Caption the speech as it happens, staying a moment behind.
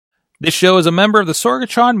This show is a member of the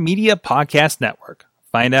Sorgatron Media Podcast Network.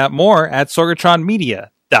 Find out more at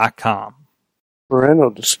sorgatronmedia.com. Parental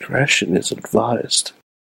discretion is advised.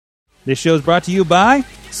 This show is brought to you by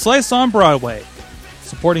Slice on Broadway,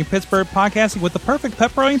 supporting Pittsburgh podcasting with the perfect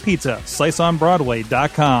pepperoni pizza.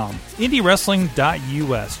 SliceOnBroadway.com.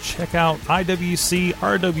 IndieWrestling.us. Check out IWC,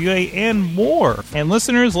 RWA, and more. And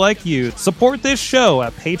listeners like you, support this show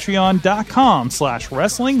at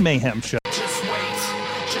Patreon.com/Wrestling Mayhem Show.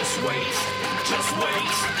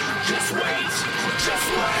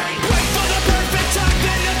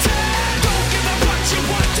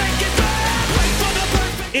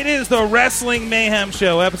 It is the Wrestling Mayhem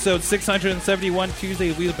Show, episode 671.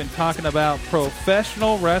 Tuesday, we have been talking about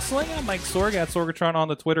professional wrestling. I'm Mike Sorg at Sorgatron on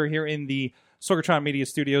the Twitter here in the Sorgatron Media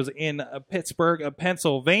Studios in Pittsburgh,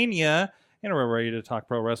 Pennsylvania. And we're ready to talk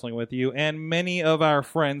pro wrestling with you. And many of our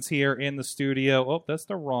friends here in the studio. Oh, that's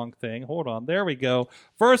the wrong thing. Hold on. There we go.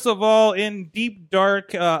 First of all, in deep,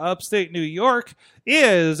 dark, upstate New York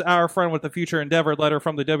is our friend with the Future Endeavor letter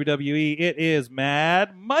from the WWE. It is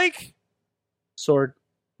Mad Mike. Sorg.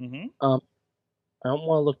 Mm-hmm. I don't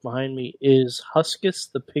want to look behind me. Is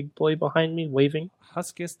Huskus the pig boy behind me waving?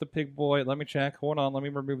 Huskus the pig boy. Let me check. Hold on. Let me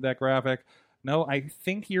remove that graphic. No, I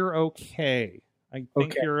think you're okay.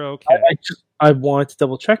 You're okay. I wanted to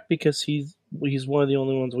double check because he's one of the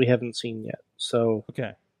only ones we haven't seen yet. So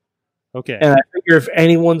okay. And I figure if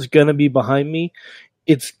anyone's gonna be behind me,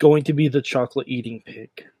 it's going to be the chocolate eating pig.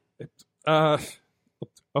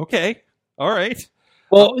 Okay. All right.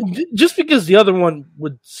 Well, just because the other one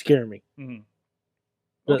would scare me. Mm-hmm.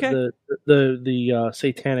 Okay. The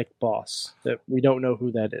satanic boss that we don't know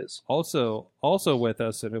who that is. Also with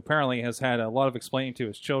us, and who apparently has had a lot of explaining to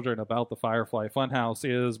his children about the Firefly Funhouse,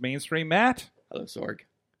 is Mainstream Matt. Hello, Sorg.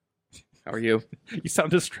 How are you? You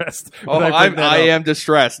sound distressed. Oh, I am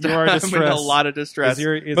distressed. You are distressed. I'm in a lot of distress.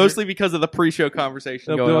 Mostly because of the pre-show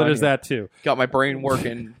conversation going on. There's that too. Got my brain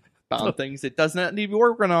working on things it does not need to be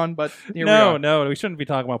working on, but here we are. No, we shouldn't be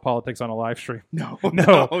talking about politics on a live stream. No,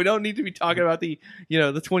 we don't need to be talking about the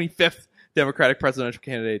 25th Democratic presidential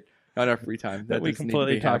candidate on our free time. That we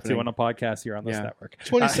completely talk to on a podcast here on this network.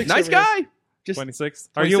 26, nice guy. Just 26.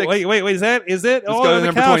 Are you? Wait. Is it? Let's go to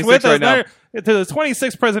number 26 right now. To the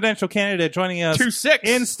 26th presidential candidate joining us 26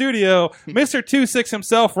 in studio, Mr. 26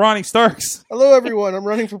 himself, Ronnie Starks. Hello, everyone. I'm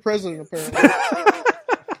running for president. Apparently.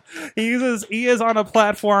 He is on a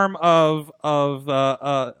platform of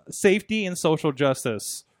safety and social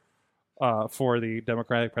justice for the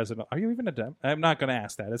Democratic president. Are you even a Dem? I'm not going to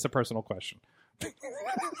ask that. It's a personal question.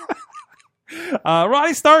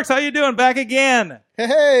 Ronnie Starks, how you doing? Back again.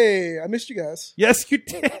 Hey, I missed you guys. Yes, you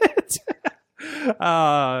did.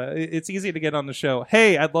 It's easy to get on the show.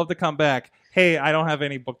 Hey, I'd love to come back. Hey, I don't have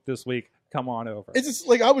any book this week. Come on over. It's just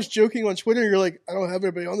like I was joking on Twitter. You're like, I don't have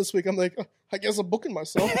anybody on this week. I'm like, I guess I'm booking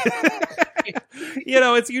myself.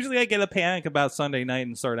 It's usually I get a panic about Sunday night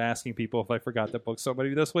and start asking people if I forgot to book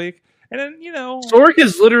somebody this week. And then, Sorg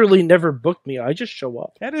has literally never booked me. I just show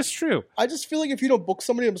up. That is true. I just feel like if you don't book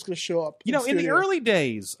somebody, I'm just going to show up. In the early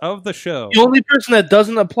days of the show. The only person that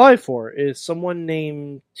doesn't apply for is someone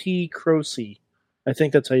named T. Croce. I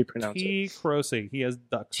think that's how you pronounce it. T. Croce. He has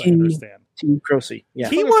ducks, I understand. T. Croce, yeah.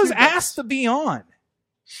 He was asked to be on.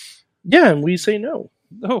 Yeah, and we say no.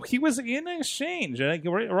 No, he was in exchange.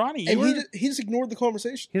 Ronnie, he just ignored the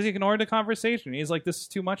conversation. He ignored the conversation. He's like, this is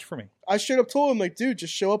too much for me. I straight up told him, like, dude,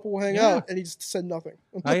 just show up and we'll hang out. And he just said nothing.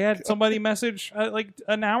 I had somebody message like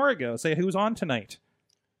an hour ago say, who's on tonight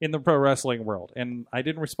in the pro wrestling world? And I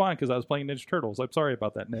didn't respond because I was playing Ninja Turtles. I'm sorry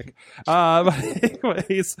about that, Nick. But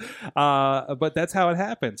anyways, but that's how it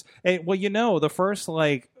happens. And, the first,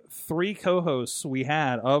 3 co-hosts we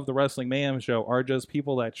had of the Wrestling Mayhem Show are just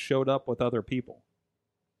people that showed up with other people.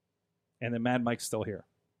 And then Mad Mike's still here.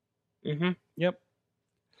 Mm-hmm. Yep.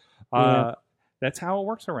 That's how it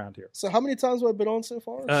works around here. So how many times have I been on so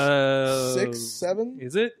far? 6, 7?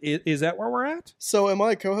 Is it? Is that where we're at? So am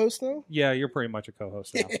I a co-host now? Yeah, you're pretty much a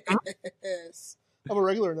co-host now. Yes. I'm a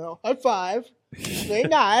regular now. High five. Very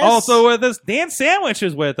nice. Also with us, Dan Sandwich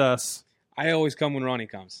is with us. I always come when Ronnie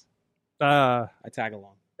comes. I tag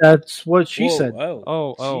along. That's what she said. Whoa.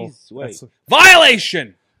 Oh. Jeez, wait.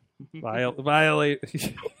 Violation! Violate.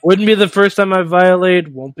 Wouldn't be the first time I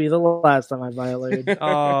violated. Won't be the last time I violated.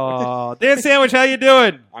 Oh, Dan Sandwich, how you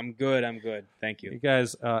doing? I'm good. Thank you. You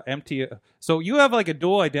guys, empty. So you have a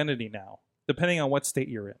dual identity now, depending on what state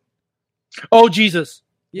you're in. Oh, Jesus.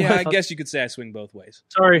 Yeah, I guess you could say I swing both ways.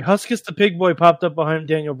 Sorry, Huskus the pig boy popped up behind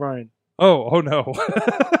Daniel Bryan. Oh no.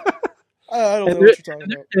 I don't know what you're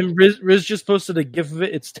talking about. And Riz just posted a gif of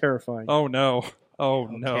it. It's terrifying. Oh no. Oh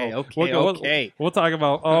no. Okay. We'll talk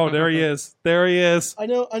about. Oh, there he is. There he is. I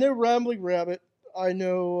know Rambling Rabbit. I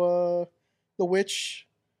know the Witch.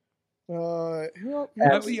 Who else?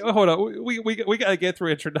 Hold on. We gotta get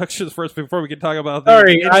through introductions first before we can talk about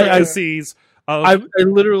Sorry, the intricacies of I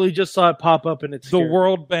literally just saw it pop up and it's the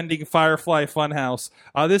world-bending Firefly Funhouse.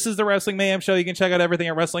 This is the Wrestling Mayhem Show. You can check out everything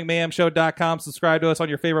at WrestlingMayhemShow.com. Subscribe to us on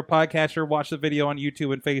your favorite podcatcher. Watch the video on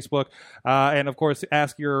YouTube and Facebook. And, of course,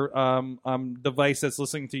 ask your device that's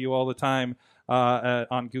listening to you all the time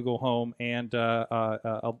on Google Home. And,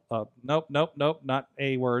 nope, not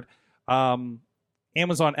a word.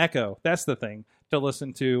 Amazon Echo. That's the thing to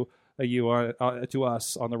listen to. To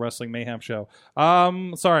us on the Wrestling Mayhem Show.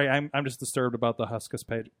 Sorry, I'm just disturbed about the Huskus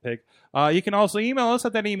pig. You can also email us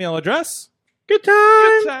at that email address. Good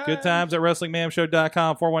time. Good times at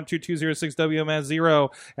WrestlingMayhemShow.com, 412-206-WMS0.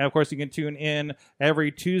 And, of course, you can tune in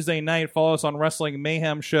every Tuesday night. Follow us on Wrestling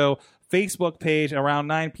Mayhem Show Facebook page around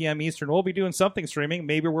 9 p.m. Eastern. We'll be doing something streaming.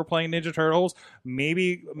 Maybe we're playing Ninja Turtles.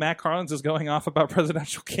 Maybe Matt Carlins is going off about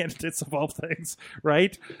presidential candidates of all things,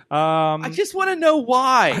 right? I just want to know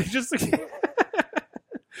why.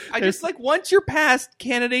 I just like once you're past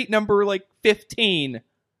candidate number like 15,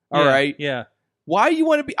 all right. Yeah. Why do you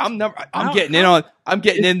want to be? I'm getting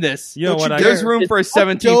in this. You know what? There's room for a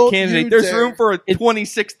 17th Don't candidate. you There's dare. room for a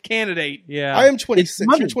 26th candidate. Yeah. I am 26.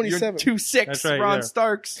 money. You're 27. You're 2-6. That's right, Ron yeah.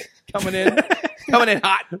 Starks coming in hot. Coming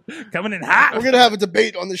in hot. We're gonna have a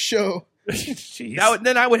debate on the show. Jeez.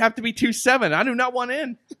 Then I would have to be 2-7. I do not want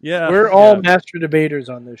in. Yeah. We're all master debaters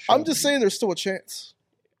on this show. I'm just saying, there's still a chance.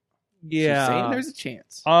 Just saying Yeah. there's a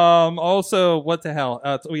chance. Also, what the hell?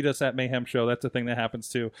 Tweet us at Mayhem Show. That's the thing that happens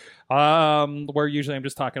too. Where usually I'm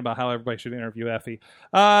just talking about how everybody should interview Effie.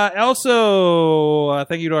 Also,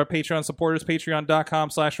 thank you to our Patreon supporters,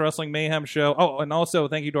 patreon.com/Wrestling Mayhem Show. Oh, and also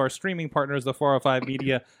thank you to our streaming partners, the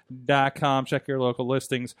 405media.com. Check your local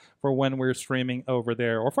listings for when we're streaming over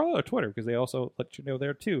there, or follow our Twitter because they also let you know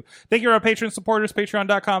there too. Thank you to our Patreon supporters,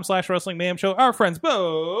 patreon.com/Wrestling Mayhem Show. Our friends,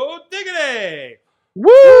 Bo Diggity.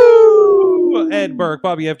 Woo! Ed Burke,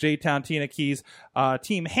 Bobby F. J. Town, Tina Keys,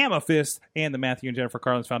 Team Hammerfist, and the Matthew and Jennifer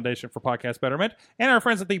Carlins Foundation for Podcast Betterment, and our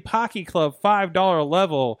friends at the Pocky Club $5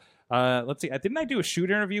 level. Let's see, didn't I do a shoot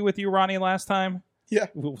interview with you, Ronnie, last time? Yeah.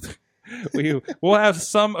 We'll have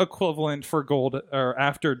some equivalent for Gold or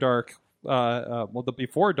After Dark. Well, the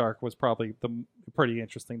Before Dark was probably pretty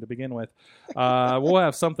interesting to begin with. We'll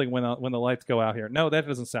have something when the lights go out here. No, that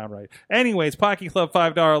doesn't sound right. Anyways, Pocky Club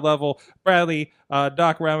 $5 level. Bradley,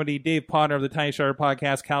 Doc Remedy, Dave Potter of the Tiny Starter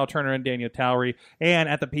Podcast, Kyle Turner, and Daniel Towery. And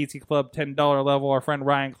at the PC Club $10 level, our friend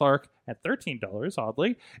Ryan Clark at $13,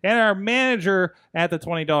 oddly. And our manager at the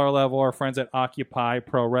 $20 level, our friends at Occupy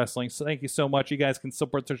Pro Wrestling. So thank you so much. You guys can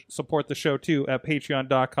support the show too at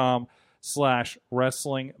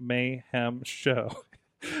patreon.com/Wrestling Mayhem Show.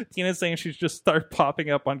 Tina's saying she's just start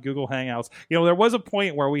popping up on Google Hangouts. You know, there was a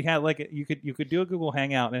point where we had you could do a Google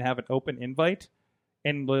Hangout and have an open invite,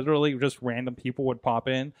 and literally just random people would pop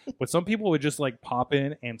in. But some people would just pop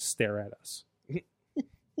in and stare at us,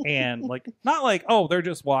 and not oh they're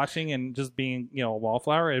just watching and just being a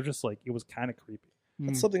wallflower. It was just it was kind of creepy.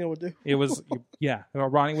 That's something I would do. It was yeah.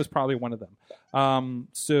 Ronnie was probably one of them.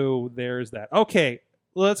 So there's that. Okay,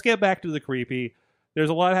 let's get back to the creepy.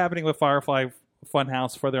 There's a lot happening with Firefly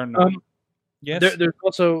Funhouse for their night. Yes. There's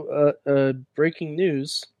also breaking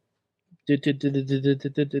news.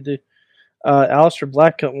 Aleister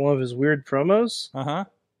Black cut one of his weird promos,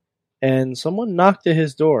 and someone knocked at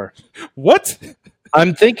his door. What?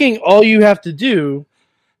 I'm thinking all you have to do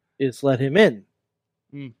is let him in.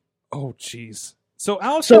 Oh, jeez. So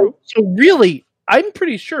Aleister... So really, I'm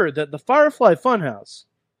pretty sure that the Firefly Funhouse,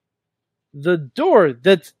 the door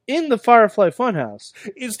that's in the Firefly Funhouse,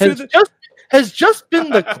 has just been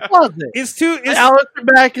the closet. Aleister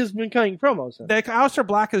Black has been cutting promos in. Aleister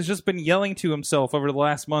Black has just been yelling to himself over the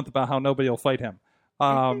last month about how nobody will fight him.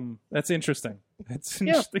 That's interesting. It's an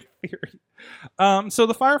interesting theory. So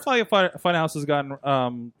the Firefly Funhouse has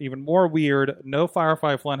gotten even more weird. No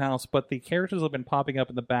Firefly Funhouse, but the characters have been popping up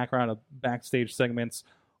in the background of backstage segments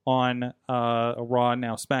on Raw,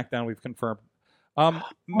 now SmackDown, we've confirmed.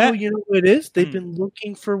 Matt, you know what it is? They've been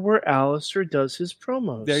looking for where Aleister does his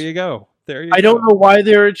promos. There you go. I don't know why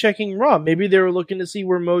they were checking Raw. Maybe they were looking to see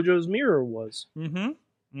where Mojo's mirror was.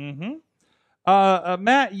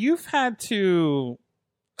 Matt, you've had to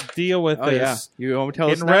deal with this. Yeah. You want to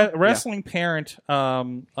tell us Wrestling Parent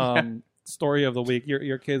story of the week.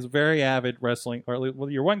 Your kid's very avid wrestling, or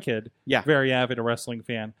your one kid, very avid wrestling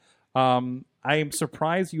fan. I am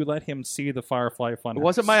surprised you let him see the Firefly Funhouse. It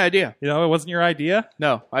wasn't my idea. It wasn't your idea?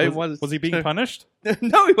 No, I wasn't. Was he being punished?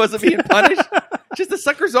 No, he wasn't being punished. Just the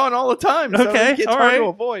sucker's on all the time. So Okay, it's all hard right. to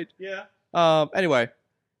avoid. Yeah. Anyway,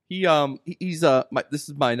 he's this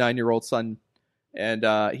is my 9-year-old son,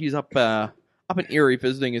 and he's up in Erie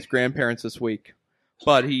visiting his grandparents this week.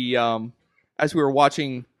 But he, as we were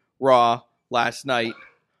watching Raw last night,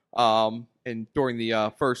 and during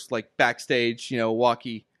the first like backstage,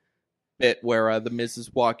 walkie bit where the Miz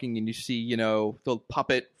is walking and you see, the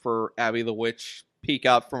puppet for Abby the Witch peek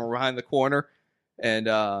out from behind the corner,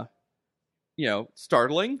 and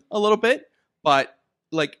startling a little bit, but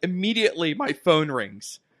like immediately my phone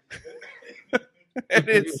rings. and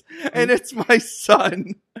it's my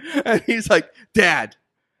son, and he's like, Dad,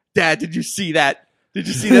 did you see that? Did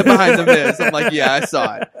you see that behind the Miz? I'm like, yeah, I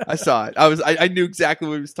saw it. I knew exactly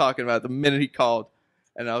what he was talking about the minute he called,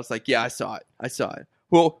 and I was like, yeah, I saw it.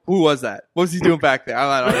 Who was that? What was he doing back there?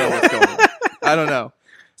 I don't know what's going on. I don't know.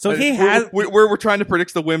 So he has. We're trying to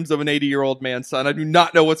predict the whims of an 80-year-old man's son. I do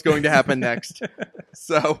not know what's going to happen next.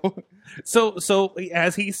 So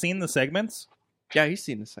has he seen the segments? Yeah, he's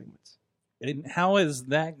seen the segments. And how has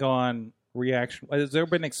that gone? Reaction? Has there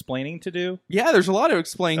been explaining to do? Yeah, there's a lot of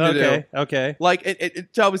explaining to do. Okay. Like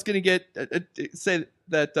I was going to say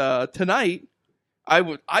that tonight.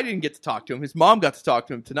 I didn't get to talk to him. His mom got to talk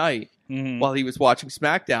to him tonight while he was watching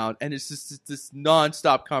SmackDown, and it's just this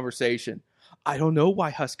nonstop conversation. I don't know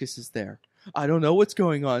why Huskus is there. I don't know what's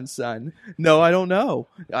going on, son. No, I don't know.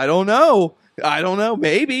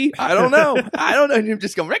 Maybe. I don't know. And him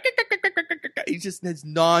just going. He just has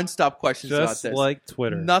nonstop questions about this. Just like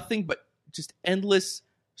Twitter. Nothing but just endless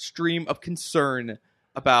stream of concern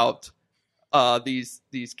about these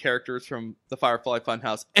characters from the Firefly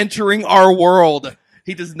Funhouse entering our world.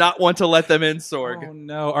 He does not want to let them in, Sorg. Oh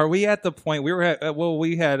no! Are we at the point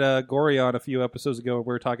we had Gory on a few episodes ago. We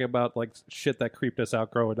were talking about like shit that creeped us out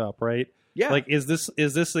growing up, right? Yeah. Like, is this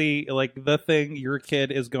the thing your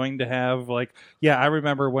kid is going to have? Like, yeah, I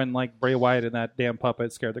remember when like Bray Wyatt and that damn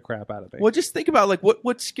puppet scared the crap out of me. Well, just think about like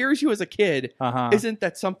what scares you as a kid. Isn't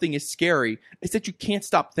that something is scary? It's that you can't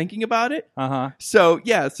stop thinking about it. So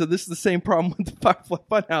this is the same problem with the Firefly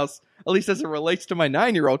Funhouse. At least as it relates to my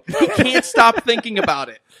 9-year-old, he can't stop thinking about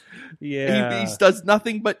it. Yeah, he does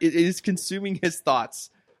nothing but it is consuming his thoughts.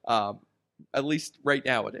 At least right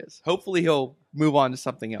now it is. Hopefully he'll move on to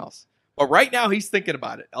something else. But right now he's thinking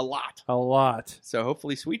about it a lot. So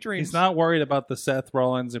hopefully sweet dreams. He's not worried about the Seth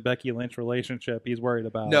Rollins and Becky Lynch relationship. He's worried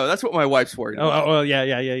about. No, that's what my wife's worried about. Oh,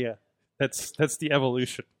 yeah. That's the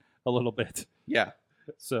evolution a little bit. Yeah.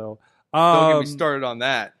 So don't get me started on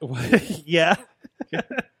that. Yeah.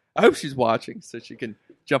 I hope she's watching so she can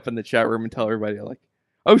jump in the chat room and tell everybody like,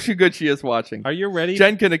 oh, she is watching. Are you ready?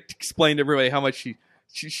 Jen can explain to everybody how much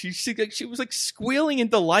she was like squealing in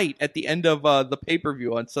delight at the end of the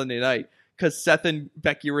pay-per-view on Sunday night because Seth and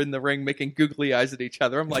Becky were in the ring making googly eyes at each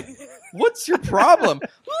other. I'm like, what's your problem? Look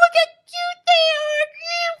how cute they are.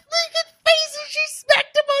 Look at faces. She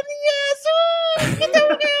smacked him on the ass.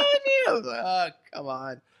 Oh, come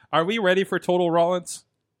on. Are we ready for Total Rollins?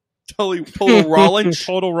 Total Rollins?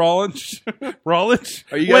 Total Rollins? Rollins?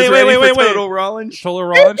 Are you guys ready for Total Rollins? Total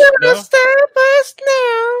Rollins? No. Stop us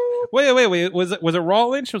now. Wait. Was it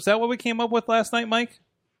Rollins? Was that what we came up with last night, Mike?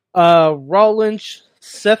 Rollins,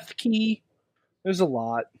 Seth Key. There's a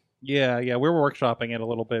lot. Yeah. We were workshopping it a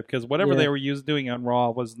little bit because whatever they were doing on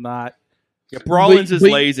Raw was not. Yeah, Rollins is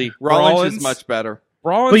lazy. Rollins is much better.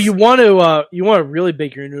 Rollins, but you want to really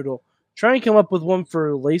bake your noodle. Try and come up with one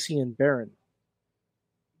for Lacey and Baron.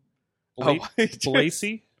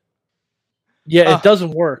 Lacey? Yeah, it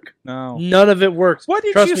doesn't work. No. None of it works. What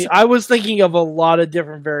did Trust me, I was thinking of a lot of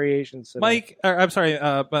different variations. Mike, I'm sorry,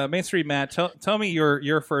 Main Street Matt, tell me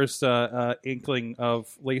your first inkling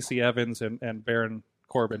of Lacey Evans and Baron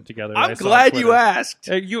Corbin together. I'm glad you asked.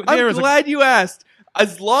 I'm glad you asked.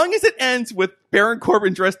 As long as it ends with Baron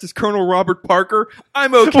Corbin dressed as Colonel Robert Parker,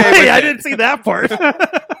 I'm okay with it. I didn't see that part.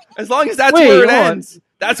 As long as that's where it ends.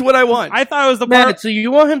 That's what I want. I thought it was the part. So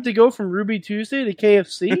you want him to go from Ruby Tuesday to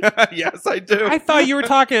KFC? Yes, I do. I thought you were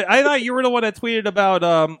the one that tweeted about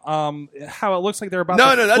how it looks like they're about to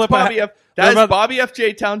flip. No, that's Bobby F. That is Bobby F.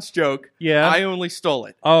 J. Town's joke. Yeah. I only stole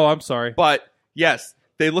it. Oh, I'm sorry. But yes,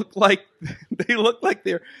 they look like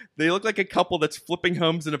a couple that's flipping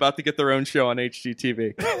homes and about to get their own show on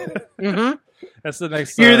HGTV. Mm-hmm. That's the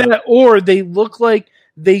next. Hear that? Or they look like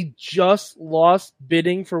they just lost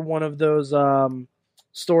bidding for one of those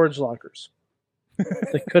storage lockers.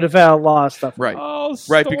 They could have had a lot of stuff. Right. Oh,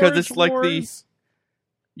 right, because it's like the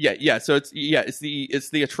So it's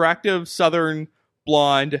the attractive Southern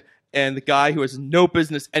blonde and the guy who has no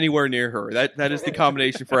business anywhere near her. That is the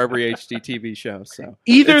combination for every HGTV show. So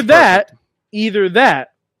either that,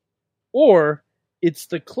 or it's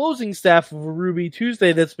the closing staff of Ruby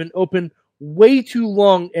Tuesday that's been open way too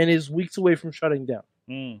long and is weeks away from shutting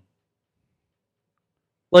down.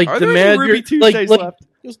 Like Are the there manager, Ruby Tuesdays left?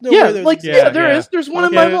 There's no way there's there is. There's one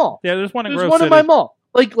in my mall. Yeah, there's one in There's Grove one City. in my mall.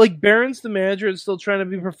 Like Barron's the manager is still trying to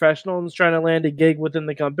be professional and is trying to land a gig within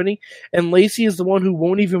the company, and Lacey is the one who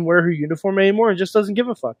won't even wear her uniform anymore and just doesn't give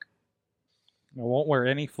a fuck. I won't wear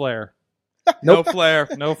any flair. No flair.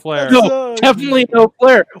 No flair. No, definitely no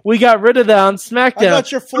flair. We got rid of that on SmackDown. I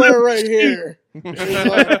got your flair right here.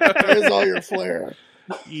 Here's all your flair.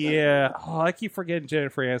 Yeah. Oh, I keep forgetting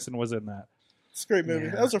Jennifer Aniston was in that. It's a great movie.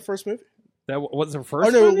 Yeah. That was her first movie. That was her first.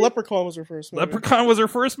 Oh no, movie? Leprechaun was her first movie. Leprechaun was her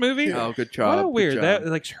first movie. Oh, good job. What a weird. Good That job.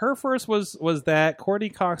 like her first was that. Courtney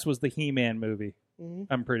Cox was the He-Man movie.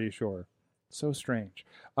 Mm-hmm. I'm pretty sure. So strange.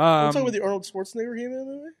 We're talking about the Arnold Schwarzenegger He-Man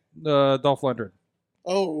movie. Dolph Lundgren.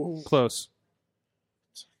 Oh, Close.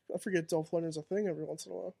 I forget Dolph Lundgren's a thing every once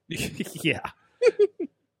in a while. Yeah.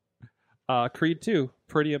 Creed 2,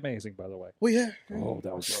 pretty amazing, by the way. Well, yeah. Oh,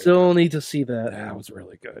 that was really Still good. need to see that. That was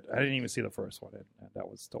really good. I didn't even see the first one, and that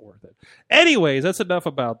was still worth it. Anyways, that's enough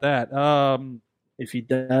about that. If he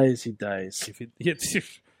dies, he dies.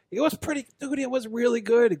 It was pretty, dude. It was really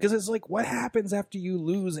good because it's like, what happens after you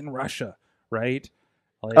lose in Russia, right?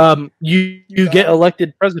 Like, You get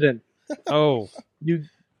elected president. oh, You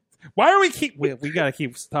why are we we got to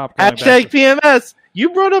keep stop. Going hashtag back. PMS.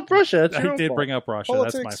 You brought up Russia. That's your I own did fault. bring up Russia.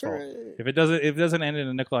 Politics, That's my fault. right. If it doesn't end in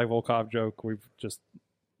a Nikolai Volkov joke, we've just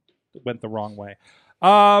went the wrong way.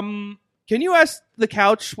 Can you ask the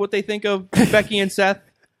couch what they think of Becky and Seth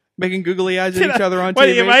making googly eyes at each other on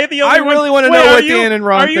Wait, TV? am I the only I really want to know what Dan and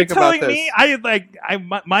Ron think about this. Are you telling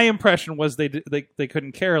me? My impression was they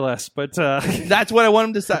couldn't care less, but that's what I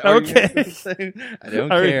want them to say. Okay. I don't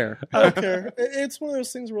care. I don't care. It's one of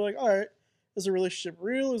those things where like, all right, is a relationship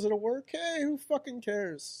real? Is it a work? Hey, who fucking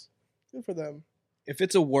cares? Good for them. If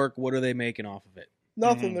it's a work, what are they making off of it?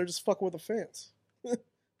 Nothing. Mm-hmm. They're just fucking with the fans.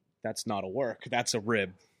 That's not a work. That's a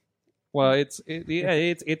rib. Well, it's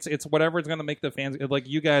whatever it's going to make the fans like.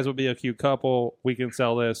 You guys will be a cute couple. We can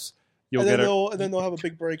sell this. You'll get it. And then they'll have a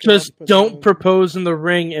big break. Just don't propose in the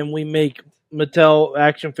ring, and we make Mattel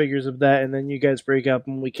action figures of that, and then you guys break up,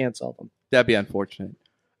 and we can't sell them. That'd be unfortunate.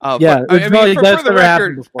 Yeah, but, it's probably- that's never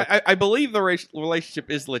happened before. I believe the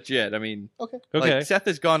relationship is legit. I mean, Okay. like Seth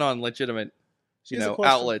has gone on legitimate, Here's a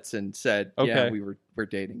question. outlets and said, "Yeah, Okay. we're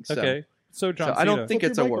dating." So, Okay. So John so I Cena. don't think Flip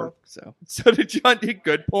it's your a mic work. off. So did John?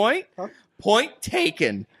 Good point. Huh? Point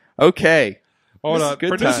taken. Okay. Hold This is on. good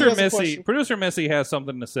Producer times. He has a Missy. question. Producer Missy has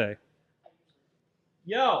something to say.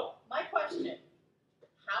 Yo. My question,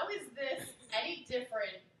 how is this any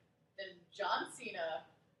different than John Cena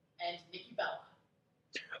and Nikki Bella?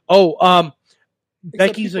 Oh,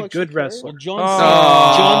 Becky's people a good actually care. wrestler. Well, John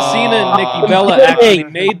Oh. Cena and Nikki Bella Hey. actually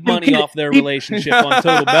made money off their relationship on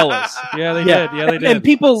Total Bellas. Yeah, they Yeah. did. Yeah, they did. And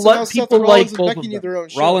people So now Seth people Rollins like and both Becky of need them. their own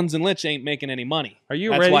show. Rollins and Litch ain't making any money. Are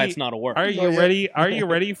you That's ready? why it's not a work. Are you Not yet. ready? Are you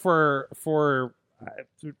ready for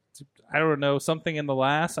I don't know, something in the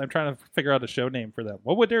last? I'm trying to figure out a show name for them.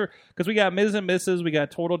 What would there? Because we got Ms. and Mrs. We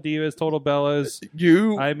got Total Divas, Total Bellas.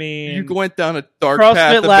 You I mean, you went down a dark CrossFit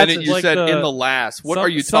path the Labs minute is you like said the- in the last. What are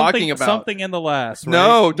you something- talking about? Something in the last. Right?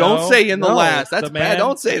 No, don't say in the No. last. That's The bad. man-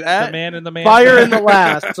 Don't say that. The man and the man. Fire in the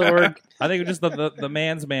last, Sorg. I think it was just the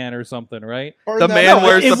man's man or something, right? Or The that- man No,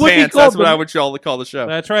 wears it the would be pants. called That's what the- I would y'all call the show.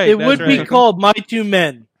 That's right. It that's would right. be called My Two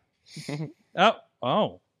Men.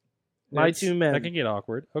 Oh. My It's- Two Men. That can get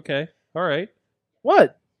awkward. Okay. All right.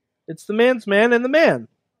 What? It's the man's man and the man.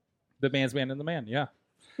 The man's man and the man. Yeah.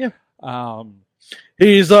 Yeah.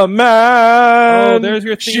 He's a man. Oh, there's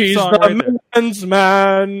your theme She's song the right there. man's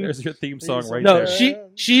man. There's your theme song right No, there.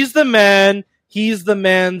 she's the man. He's the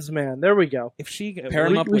man's man. There we go. If she Pair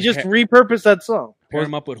 'em up We with just Ha- repurposed that song. Pair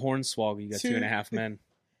him up with Hornswoggle. You got 2.5 men.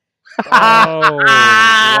 Oh,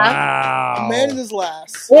 wow. A man in his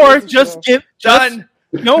last. Or just give Done.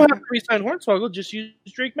 you don't have to resign Hornswoggle. Just use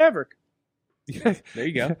Drake Maverick. There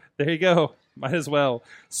you go. There you go. Might as well.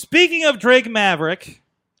 Speaking of Drake Maverick,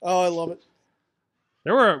 Oh, I love it.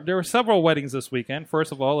 there were several weddings this weekend.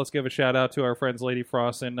 First of all, let's give a shout out to our friends Lady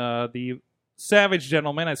Frost and the Savage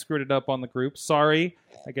Gentleman. I screwed it up on the group. Sorry.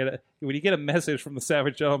 When you get a message from the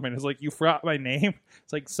Savage Gentleman, it's like, you forgot my name.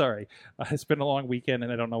 It's like, sorry. It's been a long weekend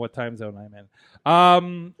and I don't know what time zone I'm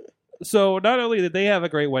in. So not only did they have a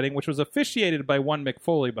great wedding, which was officiated by one Mick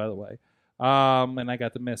Foley, by the way, and I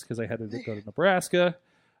got to miss because I had to go to Nebraska.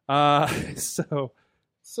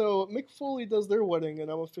 So Mick Foley does their wedding, and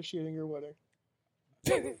I'm officiating your wedding.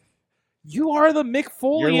 you are the Mick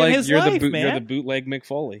Foley in his life, man. You're the bootleg Mick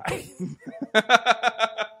Foley.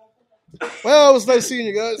 Well, it was nice seeing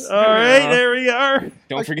you guys. All right, there we are.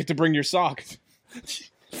 Don't forget to bring your sock.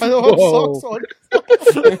 I don't have socks on.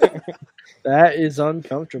 That is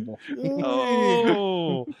uncomfortable.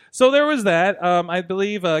 Oh, so there was that. I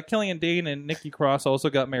believe Killian Dane and Nikki Cross also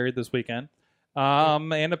got married this weekend. And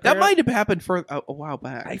That might have happened for a while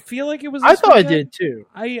back. I feel like it was. I this thought I weekend. did too.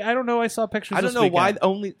 I don't know. I saw pictures. I don't this know why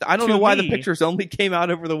weekend. I don't To know why me- the pictures only came out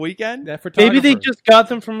over the weekend. That Maybe they photographer. just got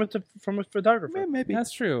them from a photographer. Yeah, maybe.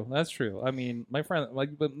 That's true. That's true. I mean, my friend,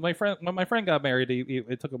 when my friend got married,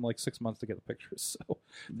 it took him like 6 months to get the pictures. So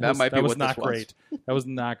That might be was what not this was. great. That was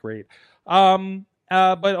not great.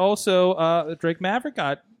 But also, Drake Maverick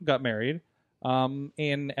got married.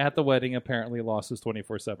 And at the wedding, apparently lost his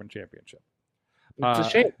 24/7 championship. It's a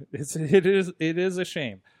shame. It is a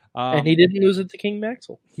shame. And he didn't lose it to King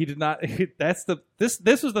Maxwell. He did not.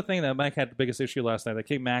 This was the thing that Mike had the biggest issue last night. That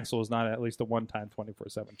King Maxwell was not at least a one-time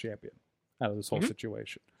 24/7 champion out of this whole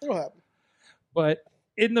situation. It'll happen. But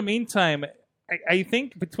in the meantime, I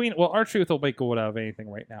think R-Truth will make good out of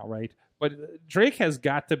anything right now, right? But Drake has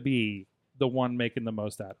got to be the one making the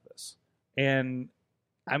most out of this. And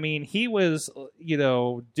I mean, he was,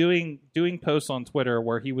 doing posts on Twitter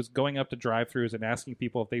where he was going up to drive-thrus and asking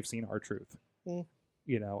people if they've seen R-Truth. Mm.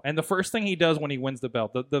 And the first thing he does when he wins the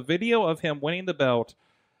belt, the video of him winning the belt,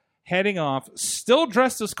 heading off, still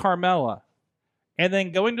dressed as Carmella, and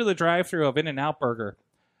then going to the drive-thru of In-N-Out Burger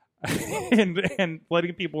and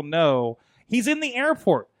letting people know he's in the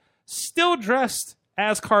airport, still dressed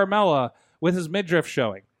as Carmella with his midriff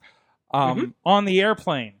showing on the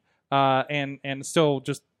airplane, and still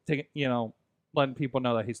just letting people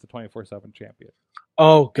know that he's the 24/7 champion.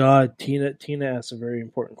 Oh God, Tina asked a very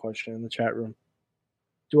important question in the chat room.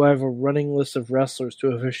 Do I have a running list of wrestlers to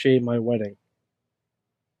officiate my wedding?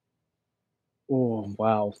 Oh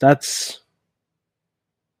wow, that's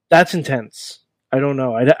intense. I don't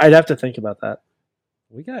know. I'd have to think about that.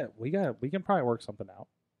 We can probably work something out.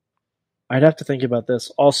 I'd have to think about this.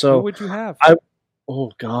 Also, Who would you have?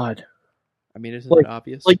 oh God, I mean, isn't Like- it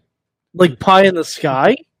obvious? like Pie in the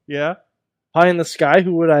Sky. Yeah, Pie in the Sky.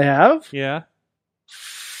 Who would I have? yeah.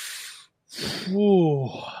 Ooh,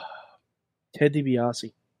 Ted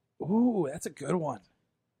DiBiase. Ooh, that's a good one.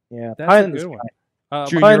 Yeah, That's Pie a in the good Sky. one. Pie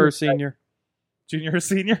Junior in or the Sky. senior? Junior or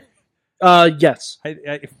senior? Yes.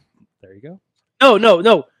 There you go.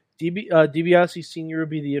 No. DiBiase Senior would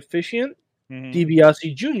be the officiant. Mhm.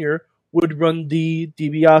 DiBiase Junior would run the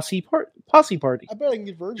DiBiase posse party I bet I can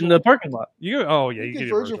get Virgil. in the parking lot. You we can get get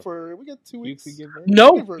Virgil Virgil. for. We got 2 weeks. could get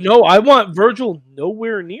Virgil. No, I want Virgil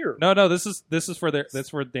nowhere near. No, this is for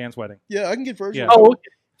Dan's wedding. Yeah, I can get Virgil. Yeah. Oh, okay.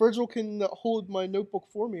 Virgil can hold my notebook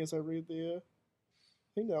for me as I read the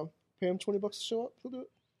thing down. Pay him $20 to show up. He'll do it.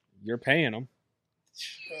 You're paying him.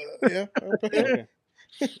 Yeah. I'll pay him. Okay.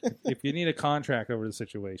 If you need a contract over the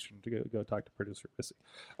situation, to go talk to producer Missy.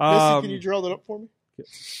 Missy, can you draw that up for me?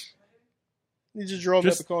 Need you to draw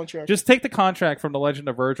Just- up the contract. Just take the contract from the Legend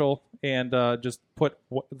of Virgil and just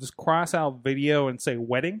cross out video and say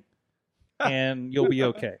wedding, and you'll be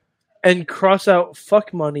okay. And cross out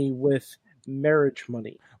fuck money with marriage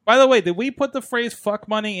money. By the way, did we put the phrase "fuck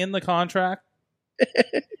money" in the contract?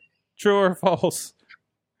 True or false?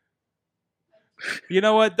 You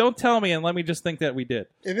know what? Don't tell me and let me just think that we did.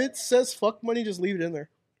 If it says fuck money, just leave it in there.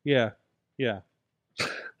 Yeah.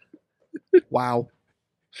 Wow.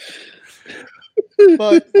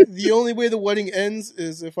 But the only way the wedding ends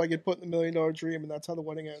is if I get put in the $1 Million Dream, and that's how the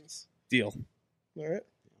wedding ends. Deal. All right?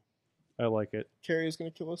 I like it. Carrie is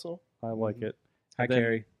going to kill us all. I like it. Hi, And then-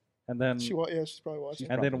 Carrie. And then, She's probably watching.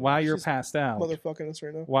 and then while you're She's passed out, motherfucking us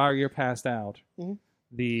right now. while you're passed out, Mhm.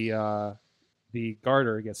 the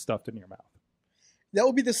garter gets stuffed in your mouth. That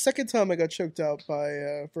will be the second time I got choked out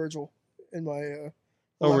by Virgil in my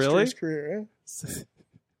Oh, really? illustrious career.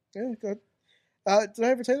 Yeah. Did I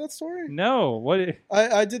ever tell you that story? No, what?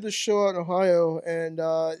 I did the show out in Ohio, and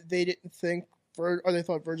they didn't think, or they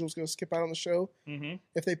thought Virgil was going to skip out on the show Mm-hmm.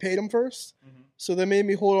 if they paid him first. Mhm. So they made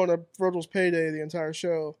me hold on to Virgil's payday the entire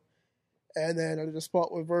show. And then I did a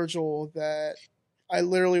spot with Virgil that I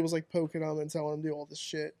literally was like poking him and telling him to do all this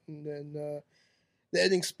shit. And then the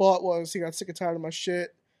ending spot was he got sick and tired of my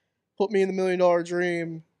shit, put me in the $1 Million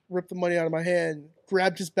Dream, ripped the money out of my hand,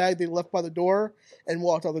 grabbed his bag they left by the door, and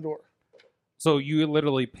walked out the door. So you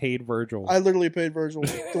literally paid Virgil I literally paid Virgil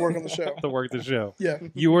to work on the show. to work the show. Yeah,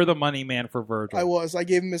 You were the money man for Virgil. I was. I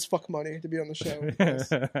gave him his fuck money to be on the show.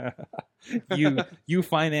 Yes. you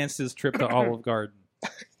financed his trip to Olive Garden.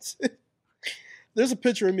 There's a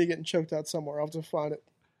picture of me getting choked out somewhere. I'll have to find it.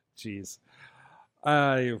 Jeez.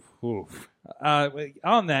 On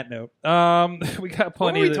that note, we got What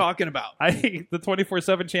plenty. are we of talking about? the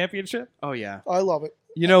 24/7 championship. Oh yeah. I love it.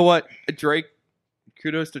 You know what, Drake?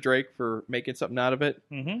 Kudos to Drake for making something out of it.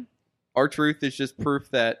 Mm-hmm. R-Truth is just proof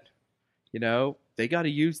that, they got to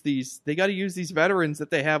use these veterans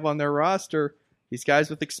that they have on their roster, these guys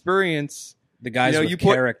with experience. The guys with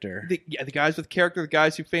character. The guys with character, the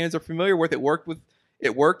guys who fans are familiar with. It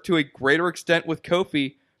worked to a greater extent with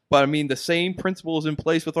Kofi, but I mean the same principle is in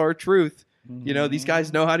place with R-Truth. Mm-hmm. These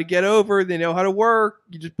guys know how to get over. They know how to work.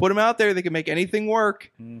 You just put them out there; they can make anything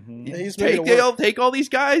work. Mm-hmm. Take all these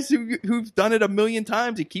guys who've done it a million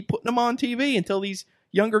times and keep putting them on TV until these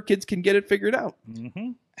younger kids can get it figured out.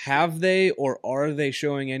 Mm-hmm. Have they or are they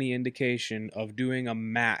showing any indication of doing a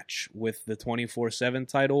match with the 24/7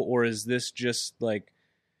 title, or is this just like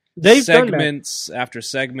segments after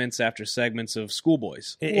segments after segments of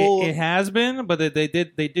schoolboys? It has been, but they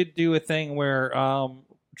did do a thing where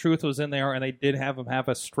Truth was in there, and they did have him have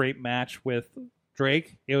a straight match with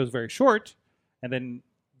Drake. It was very short, and then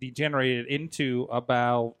degenerated into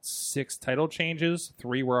about 6 title changes.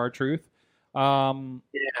 3 were R-Truth. So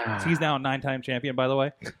he's now a 9-time champion, by the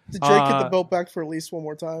way. Did Drake get the belt back for at least one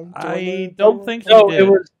more time? I don't think he did.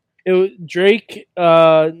 It was Drake.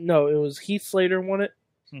 No, it was Heath Slater won it,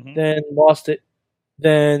 then lost it.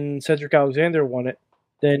 Then Cedric Alexander won it.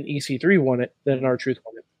 Then EC3 won it. Then R-Truth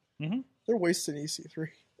won it. Mm-hmm. They're wasting EC3.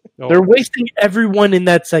 They're wasting everyone in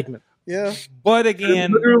that segment. Yeah. But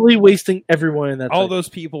again, they're literally wasting everyone in that all segment. Those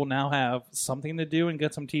people now have something to do and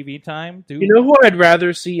get some TV time. You know who I'd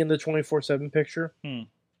rather see in the 24/7 picture?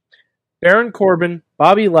 Baron Corbin,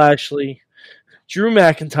 Bobby Lashley, Drew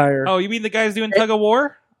McIntyre. Oh, you mean the guys doing Tug of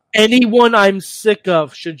War? Anyone I'm sick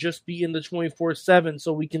of should just be in the 24/7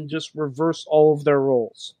 so we can just reverse all of their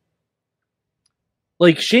roles.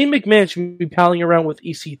 Like, Shane McMahon should be palling around with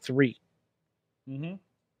EC3. Mm-hmm.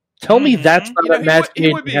 Tell me that's not a match.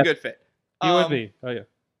 He would be a good fit. He would be. Oh, yeah.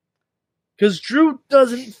 Because Drew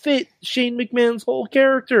doesn't fit Shane McMahon's whole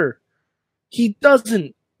character. He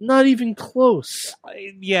doesn't. Not even close.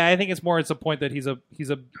 Yeah, I think it's a point that he's a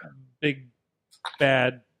big,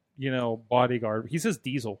 bad, bodyguard. He's just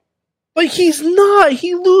Diesel. But he's not.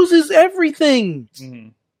 He loses everything. Mm-hmm.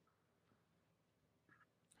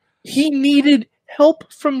 He needed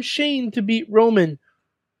help from Shane to beat Roman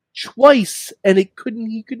twice, and he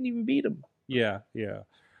couldn't even beat him. Yeah.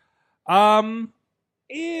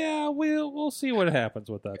 Yeah, we'll see what happens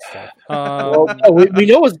with that stuff. We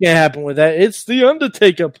know what's going to happen with that. It's The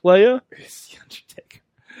Undertaker, player. It's The Undertaker.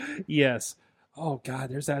 Yes. Oh, God,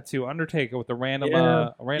 there's that too. Undertaker with the random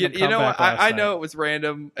comeback I know it was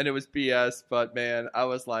random and it was BS, but, man, I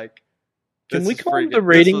was like... Can we call him the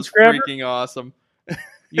ratings grabber? This was freaking awesome.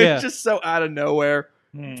 Yeah. It's just so out of nowhere.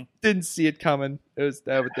 Didn't see it coming. It was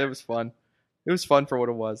fun. It was fun for what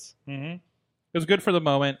it was. Mm-hmm. It was good for the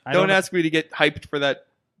moment. Don't ask me to get hyped for that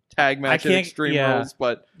tag match at Extreme Rules,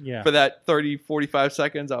 but for that 30, 45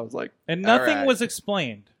 seconds, I was like, and nothing was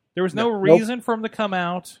explained. There was no reason for him to come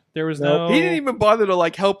out. There was no. He didn't even bother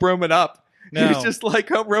to help Roman up. No. He was just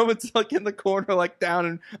Roman's in the corner, down,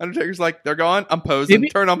 and Undertaker's like, they're gone. I'm posing.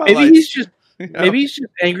 Turn on my lights. Maybe he's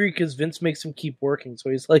just angry because Vince makes him keep working,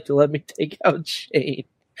 so he's like, to let me take out Shane.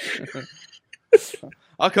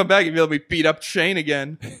 I'll come back and you'll let me beat up Shane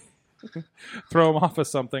again. Throw him off of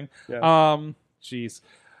something. Yeah. Jeez.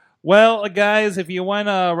 Well, guys, if you want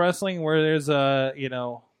wrestling where there's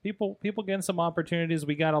people getting some opportunities,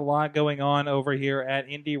 we got a lot going on over here at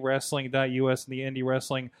IndieWrestling.us and the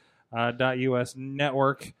IndieWrestling.us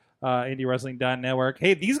network. IndieWrestling.network.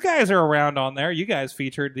 Hey, these guys are around on there. You guys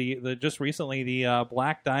featured the just recently the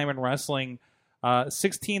Black Diamond Wrestling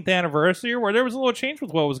 16th anniversary, where there was a little change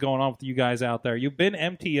with what was going on with you guys out there. You've been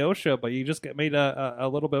MTO show, but you just made a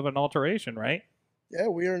little bit of an alteration, right? Yeah,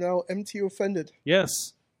 we are now MTO offended.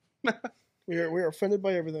 Yes. we are offended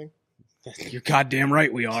by everything. You're goddamn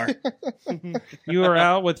right we are. You are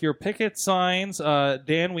out with your picket signs.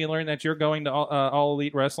 Dan, we learned that you're going to All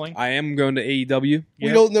Elite Wrestling. I am going to AEW. We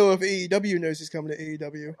don't know if AEW knows he's coming to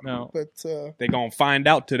AEW. No. But they're going to find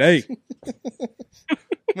out today.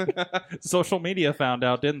 Social media found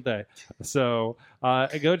out, didn't they? So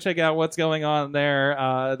go check out what's going on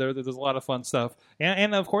there. There's a lot of fun stuff.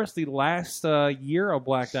 And of course, the last year of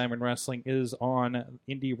Black Diamond Wrestling is on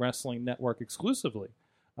Indie Wrestling Network exclusively.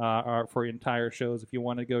 For entire shows, if you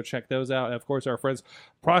want to go check those out. And of course, our friends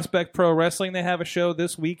Prospect Pro Wrestling, they have a show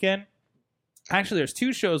this weekend. Actually, there's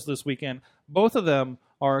 2 shows this weekend. Both of them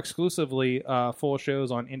are exclusively full shows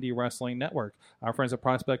on Indie Wrestling Network. Our friends at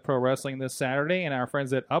Prospect Pro Wrestling this Saturday, and our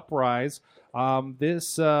friends at Uprise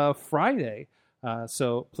this Friday.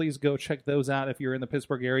 So please go check those out if you're in the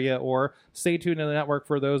Pittsburgh area, or stay tuned to the network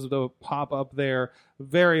for those that will pop up there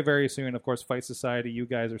very, very soon. Of course, Fight Society, you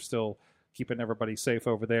guys are still keeping everybody safe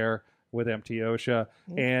over there with MT OSHA,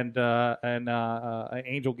 and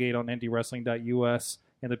Angel Gate on IndieWrestling.us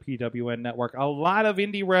and the PWN Network. A lot of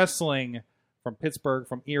indie wrestling from Pittsburgh,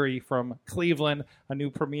 from Erie, from Cleveland. A new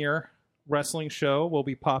premiere wrestling show will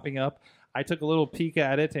be popping up. I took a little peek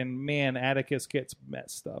at it, and man, Atticus gets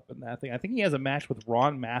messed up in that thing. I think he has a match with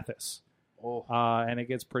Ron Mathis, and it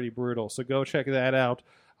gets pretty brutal. So go check that out.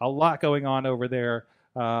 A lot going on over there.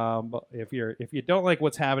 But if you don't like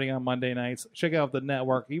what's happening on Monday nights, check out the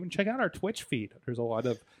network. Even check out our Twitch feed. There's a lot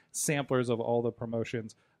of samplers of all the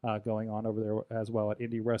promotions going on over there as well at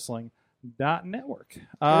IndieWrestling.network.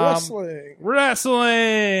 Wrestling.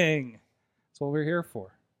 That's what we're here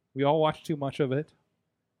for. We all watch too much of it,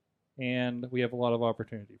 and we have a lot of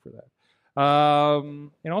opportunity for that.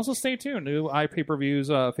 And also stay tuned. New iPay-per-views,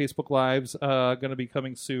 Facebook Lives going to be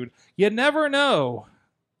coming soon. You never know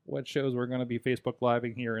what shows we're going to be Facebook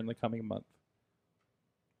Living here in the coming month.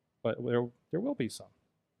 But there will be some.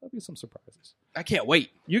 There'll be some surprises. I can't wait.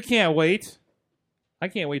 You can't wait. I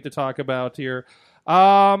can't wait to talk about here.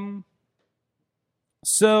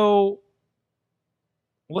 So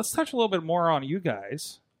let's touch a little bit more on you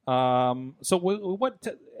guys. Explain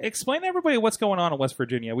to everybody what's going on in West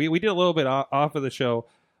Virginia. We did a little bit off of the show,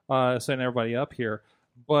 setting everybody up here.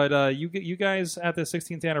 But you guys at the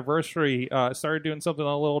 16th anniversary started doing something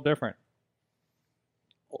a little different.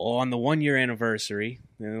 On the 1 year anniversary,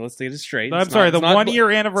 let's get it straight. I'm sorry, the 1 year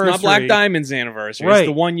anniversary. It's not Black Diamond's anniversary. Right. It's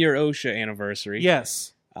the 1 year OSHA anniversary.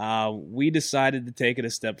 Yes. We decided to take it a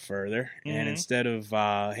step further, and instead of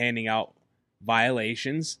handing out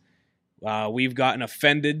violations, we've gotten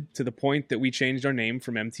offended to the point that we changed our name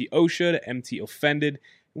from MT OSHA to MT Offended.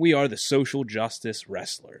 We are the Social Justice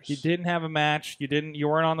Wrestlers. You didn't have a match. You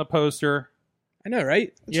weren't on the poster. I know,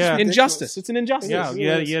 right? Yeah. Injustice. It's an injustice. Yeah,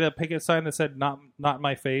 you had a picket sign that said "Not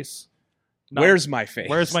my face." Where's my face?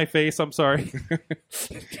 Where's my face? I'm sorry.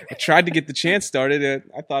 I tried to get the chant started.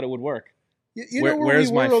 I thought it would work. You know where we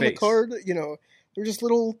were on the card? You know, there were just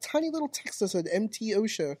tiny little text that said MT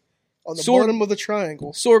OSHA on the bottom of the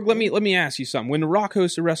triangle. Sorg, let me ask you something. When The Rock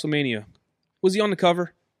hosted WrestleMania, was he on the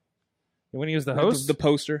cover? When he was the host? The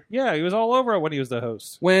poster? Yeah, he was all over it when he was the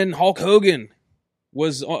host. When Hulk Hogan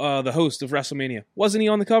was the host of WrestleMania, wasn't he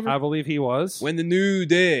on the cover? I believe he was. When The New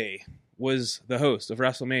Day was the host of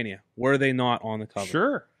WrestleMania, were they not on the cover?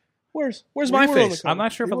 Sure. Where's my face? I'm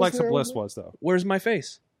not sure if Alexa Bliss was, though. Where's my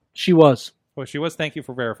face? She was. Well, she was. Thank you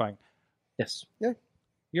for verifying. Yes. Yeah.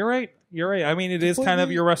 You're right. I mean, it is kind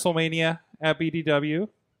of your WrestleMania at BDW,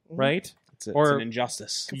 right? It's an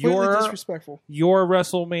injustice. Completely disrespectful. Your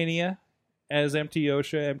WrestleMania as MT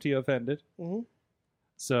OSHA, MT Offended. Mm-hmm.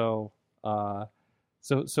 So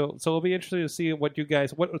it'll be interesting to see what you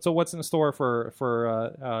guys. What's in store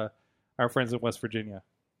for our friends in West Virginia?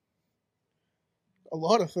 A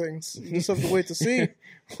lot of things. You just have to wait to see.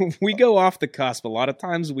 We go off the cusp. A lot of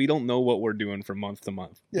times we don't know what we're doing from month to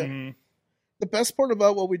month. Yeah. Mm-hmm. The best part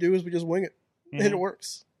about what we do is we just wing it, and it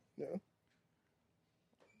works. Yeah.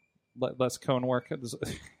 Less cone work.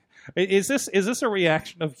 Is this a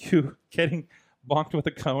reaction of you getting bonked with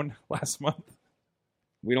a cone last month?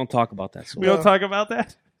 We don't talk about that. We don't talk about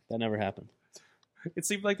that? That never happened. It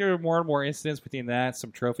seemed like there were more and more incidents between that.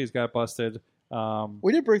 Some trophies got busted.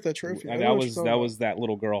 We did break that trophy. That was that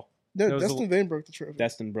little girl. No, Destin Vane broke the trophy.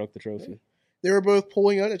 Destin broke the trophy. Yeah. They were both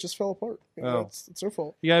pulling out. It just fell apart. It's their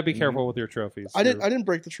fault. You gotta be careful with your trophies. I didn't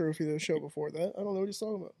break the trophy the show before that. I don't know what he's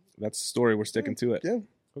talking about. That's the story. We're sticking to it. Yeah.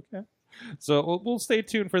 Okay. So we'll stay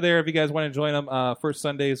tuned for there if you guys want to join them. First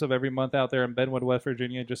Sundays of every month out there in Benwood, West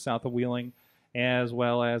Virginia, just south of Wheeling, as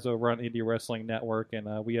well as over on Indie Wrestling Network.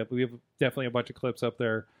 And we have definitely a bunch of clips up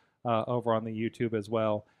there over on the YouTube as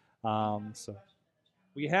well. So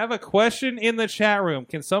we have a question in the chat room.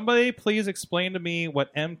 Can somebody please explain to me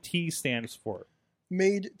what MT stands for?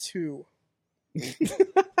 Made to.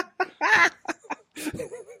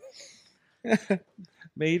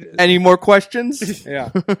 Any more questions? Yeah.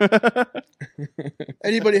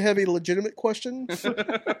 Anybody have a legitimate question?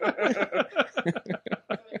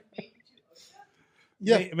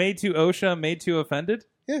 Yeah. Made to OSHA, made to Offended?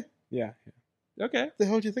 Yeah. Okay. The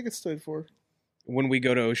hell do you think it stood for? When we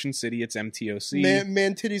go to Ocean City, it's MTOC.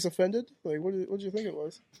 Man titties offended? Like, what did you think it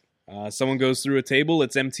was? Someone goes through a table,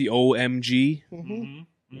 it's MTOMG. Mm-hmm.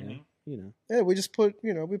 Yeah, you know. Yeah, we just put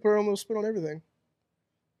we put our own little spin on everything.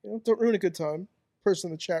 Don't ruin a good time. Person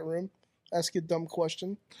in the chat room, ask you a dumb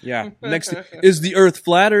question. Yeah. Next, is the Earth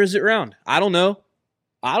flat or is it round? I don't know.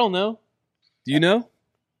 Do you know?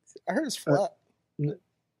 I heard it's flat.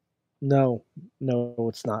 No,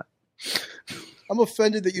 it's not. I'm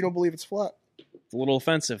offended that you don't believe it's flat. It's a little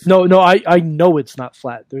offensive. No, I know it's not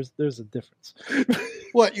flat. There's a difference.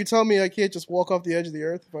 What, you tell me I can't just walk off the edge of the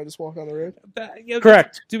earth if I just walk on the road?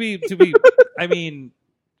 Correct. To be, I mean,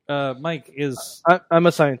 Mike is. I'm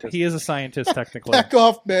a scientist. He is a scientist, technically. Back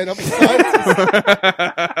off, man. I'm a scientist.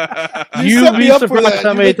 You'd be surprised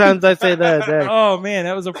how many times I say that a day. Oh, man,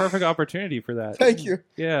 that was a perfect opportunity for that. Thank you.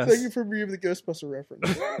 Yeah. Thank you for bringing the Ghostbuster reference.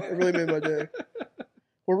 It really made my day.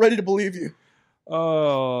 We're ready to believe you.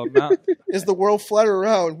 Oh, Is the world flat or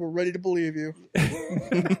round? We're ready to believe you.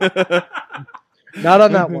 Not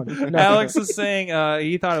on that one. No. Alex is saying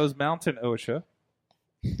he thought it was Mountain OSHA.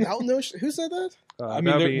 Mountain OSHA? Who said that? I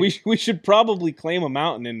mean, we should probably claim a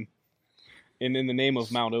mountain in the name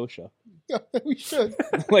of Mount OSHA. Yeah, we should.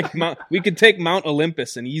 We could take Mount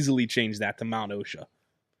Olympus and easily change that to Mount OSHA.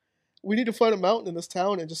 We need to find a mountain in this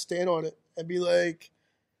town and just stand on it and be like,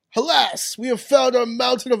 "Alas, we have found a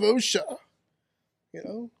mountain of OSHA." You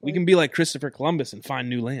know, we can be like Christopher Columbus and find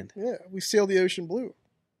new land. Yeah, we sail the ocean blue.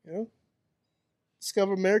 You know,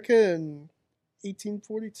 discover America in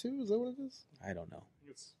 1842. Is that what it is? I don't know.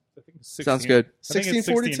 I think it's Sounds good.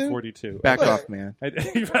 1642. Back off, man.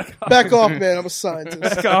 Back off, man. I'm a scientist.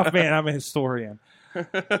 Back off, man. I'm a historian.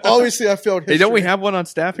 Obviously, I failed history. Hey, don't we have one on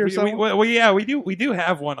staff here? Well, yeah, we do. We do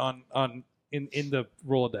have one in the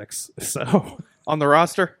Rolodex. So on the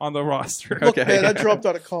roster. Look, okay, man, I dropped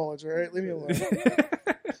out of college. All right, leave me alone.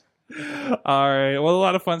 All right. Well, a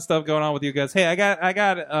lot of fun stuff going on with you guys. Hey, I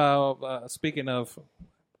got. Speaking of,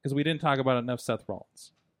 because we didn't talk about enough Seth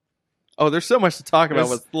Rollins. Oh, there's so much to talk about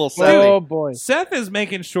with little Seth. Oh boy, Seth is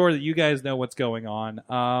making sure that you guys know what's going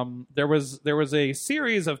on. There was a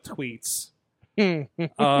series of tweets, and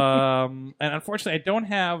unfortunately, I don't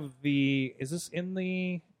have the. Is this in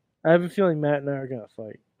the? I have a feeling Matt and I are gonna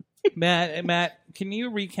fight. Matt, can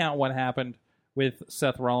you recount what happened with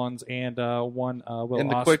Seth Rollins and Will Ospreay in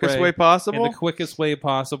the quickest way possible? In the quickest way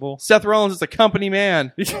possible. Seth Rollins is a company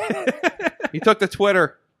man. He took to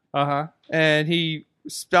Twitter, and he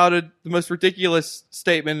spouted the most ridiculous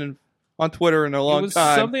statement on Twitter in a long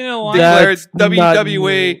time. Something along declared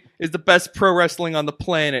WWE is the best pro wrestling on the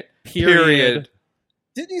planet. Period.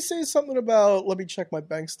 Didn't he say something about let me check my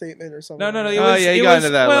bank statement or something? No. He got into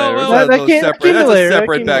that later. That's a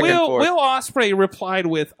separate back and forth. Will Ospreay replied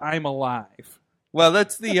with "I'm alive." Well,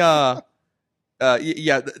 that's the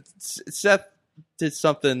Seth did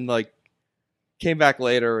something like came back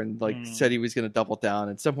later and said he was going to double down,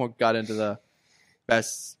 and someone got into the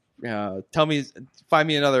best. Find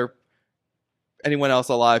me anyone else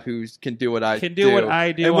alive who can do what I can do. What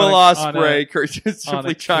I do. And Will Ospreay just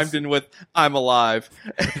simply chimed in with "I'm alive,"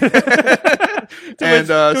 and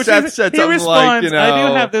Seth said something responds, like, "I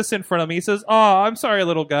do have this in front of me." He says, "Oh, I'm sorry,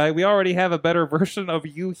 little guy. We already have a better version of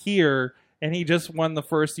you here." And he just won the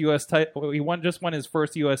first U.S. title. He won his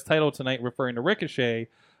first U.S. title tonight, referring to Ricochet.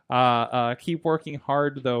 Keep working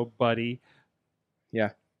hard, though, buddy.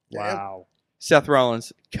 Yeah. Wow. Seth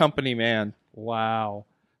Rollins, company man. Wow.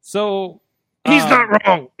 So he's not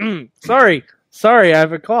wrong. Sorry, I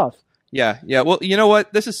have a cough. Yeah. Well, you know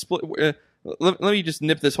what? This is split. Let me just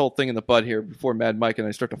nip this whole thing in the bud here before Mad Mike and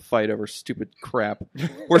I start to fight over stupid crap.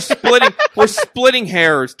 We're splitting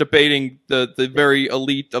hairs debating the very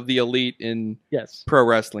elite of the elite in pro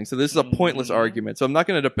wrestling. So this is a pointless argument. So I'm not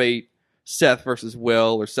going to debate Seth versus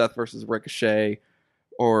Will or Seth versus Ricochet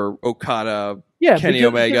or Okada, Kenny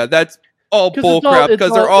Omega. That's all bullcrap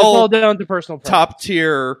because they're all down to personal top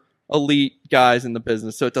tier elite guys in the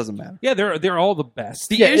business, so it doesn't matter. Yeah, they're all the best.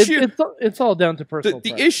 The issue it's all down to personal.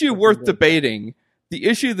 The issue worth debating, the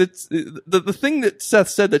issue that's the thing that Seth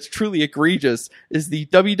said that's truly egregious is the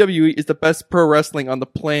WWE is the best pro wrestling on the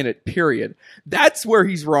planet. Period. That's where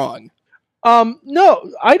he's wrong.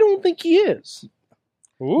 No, I don't think he is.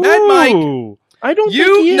 Ooh. Mad Mike, I don't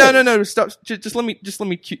think he is. No, stop. Just let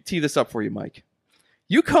me tee this up for you, Mike.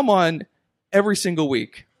 You come on every single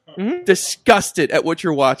week. Mm-hmm. Disgusted at what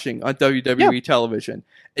you're watching on WWE television.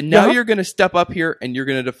 And now you're going to step up here and you're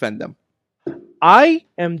going to defend them. I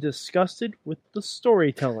am disgusted with the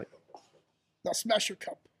storytelling. Now smash your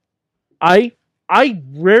cup. I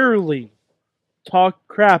rarely talk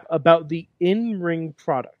crap about the in-ring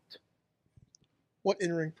product. What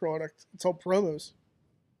in-ring product? It's all promos.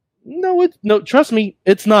 No, trust me,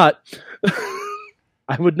 it's not.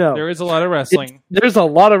 I would know. There is a lot of wrestling. There's a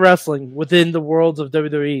lot of wrestling within the worlds of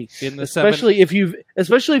WWE, especially if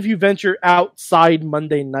you venture outside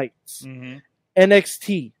Monday nights. Mm-hmm.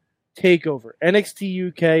 NXT Takeover, NXT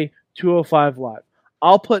UK 205 Live.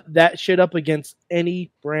 I'll put that shit up against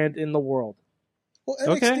any brand in the world. Well,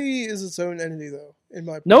 NXT is its own entity, though. In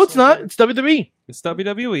my no, it's not. It's WWE. It's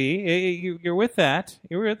WWE. You're with that.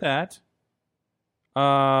 You're with that.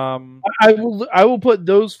 I will put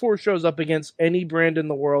those 4 shows up against any brand in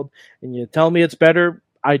the world, and you tell me it's better,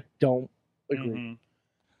 I don't agree.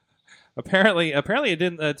 Apparently it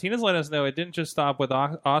didn't. Tina's let us know it didn't just stop with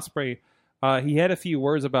Ospreay. He had a few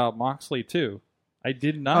words about Moxley too. I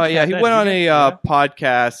did not. Oh yeah, he went on a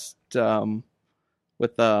podcast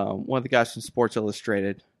with one of the guys from Sports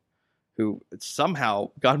Illustrated, who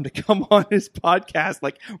somehow got him to come on his podcast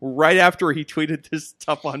like right after he tweeted this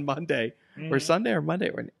stuff on Monday or Sunday or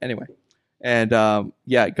Monday. Anyway, and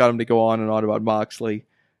yeah, got him to go on and on about Moxley,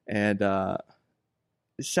 and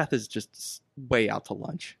Seth is just way out to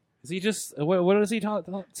lunch. Is he just what is he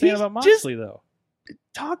saying about Moxley though?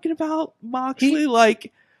 Talking about Moxley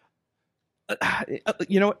like.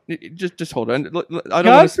 You know what? Just hold on. I don't want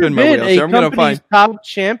to spin my wheels here. I'm going to find top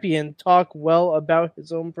champion talk well about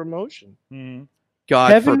his own promotion.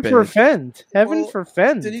 God Heaven forbid. forfend. Heaven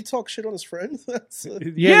forfend. Did he talk shit on his friend?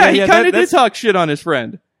 Yeah, he kind of did talk shit on his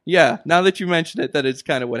friend. Yeah, now that you mention it, that is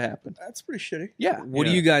kind of what happened. That's pretty shitty. Yeah. What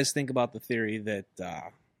do you guys think about the theory that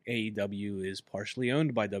AEW is partially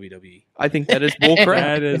owned by WWE? I think that is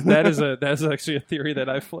bullcrap. that is actually a theory that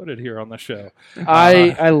I floated here on the show.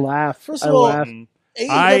 I laugh. First of all, laugh.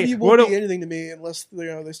 AEW won't be anything to me unless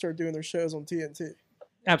they start doing their shows on TNT.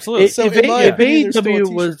 Absolutely. So if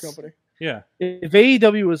AEW was company. Yeah. If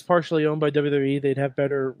AEW was partially owned by WWE, they'd have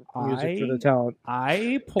better music for the talent.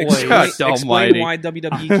 Explain why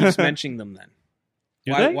WWE keeps mentioning them then.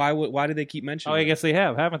 Why do they keep mentioning? I guess they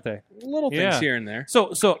have, haven't they? Little things here and there.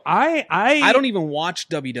 So I don't even watch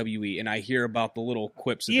WWE, and I hear about the little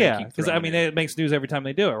quips. That because it makes news every time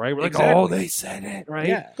they do it, right? We're like, they said it, right?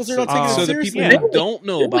 Yeah, because they're not taking it so seriously. the people who don't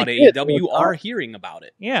know about AEW are hearing about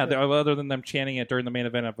it. Yeah, other than them chanting it during the main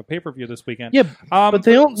event of a pay-per-view this weekend. Yeah, but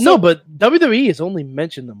they don't. No, but WWE has only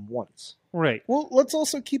mentioned them once. Right. Well, let's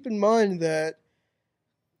also keep in mind that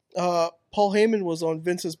Paul Heyman was on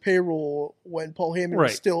Vince's payroll when Paul Heyman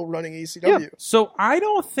was still running ECW. Yeah. So I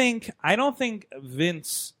don't think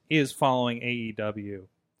Vince is following AEW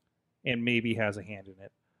and maybe has a hand in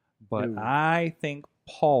it, but I think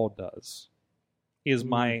Paul does. Is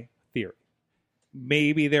my theory.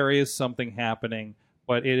 Maybe there is something happening,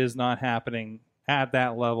 but it is not happening at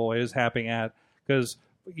that level. It is happening because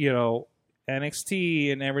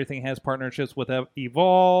NXT and everything has partnerships with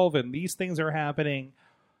Evolve, and these things are happening.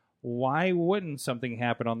 Why wouldn't something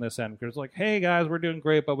happen on this end? Because it's like, hey guys, we're doing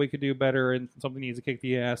great, but we could do better, and something needs to kick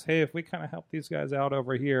the ass. Hey, if we kind of help these guys out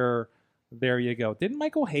over here, there you go. Didn't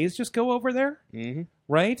Michael Hayes just go over there? Mm-hmm.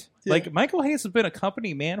 Right? Yeah. Like Michael Hayes has been a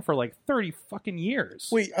company man for like 30 fucking years.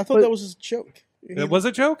 Wait, I thought that was just a joke. Was it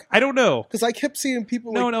a joke? I don't know. Because I kept seeing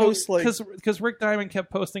people post like... Because Rick Diamond kept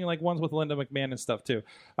posting like ones with Linda McMahon and stuff too.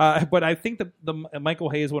 But I think the Michael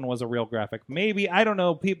Hayes one was a real graphic. Maybe, I don't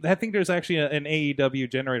know. I think there's actually an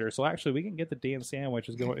AEW generator. So actually we can get the Dan Sandwich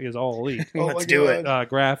is all elite. Let's do it.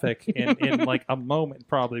 Graphic in like a moment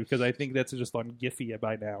probably, because I think that's just on Giphy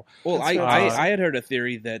by now. Well, I had heard a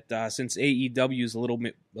theory that since AEW is a little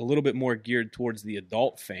bit more geared towards the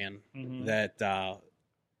adult fan, that...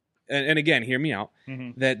 And again, hear me out,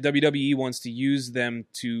 that WWE wants to use them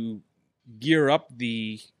to gear up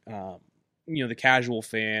the the casual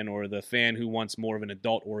fan or the fan who wants more of an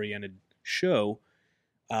adult-oriented show,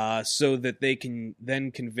 so that they can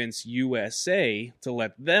then convince USA to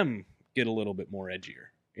let them get a little bit more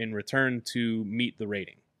edgier in return to meet the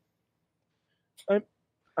rating.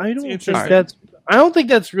 I don't think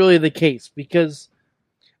that's really the case, because...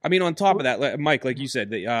 I mean, on top of that, Mike, like you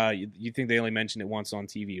said, you think they only mentioned it once on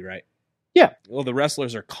TV, right? Yeah. Well, the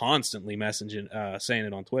wrestlers are constantly messaging, saying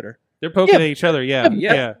it on Twitter. They're poking at each other.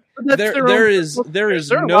 Yeah. There is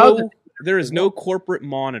no corporate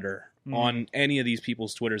monitor on any of these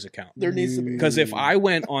people's Twitter's account. There needs to be, because if I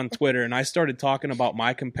went on Twitter and I started talking about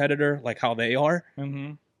my competitor, like how they are.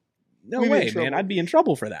 No way, man! I'd be in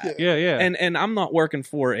trouble for that. Yeah. And I'm not working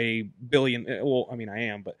for a billion. Well, I mean, I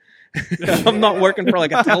am, but I'm not working for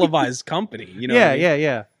like a televised company. You know?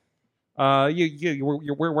 Yeah.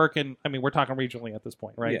 We're working. I mean, we're talking regionally at this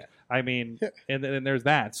point, right? Yeah. I mean, and there's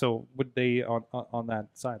that. So would they on that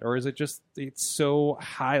side, or is it just it's so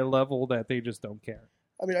high level that they just don't care?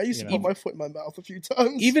 I mean, I used to put my foot in my mouth a few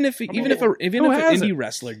times. Even if an indie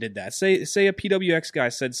wrestler did that, say a PWX guy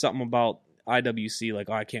said something about IWC, like,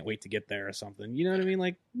 oh, I can't wait to get there or something. You know what I mean?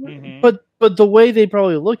 Like, but the way they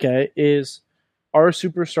probably look at it is, our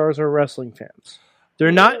superstars are wrestling fans.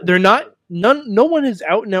 They're not. No one has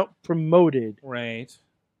out and out promoted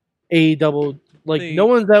AEW. Like no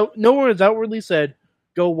one has outwardly said,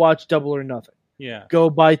 go watch Double or Nothing. Yeah. Go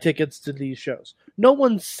buy tickets to these shows. No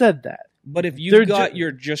one said that. But if you've got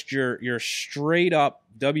your straight up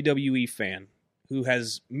WWE fan who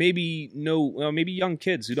has maybe young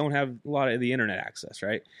kids who don't have a lot of the internet access,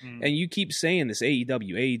 right? And you keep saying this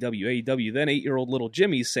AEW, then 8-year-old little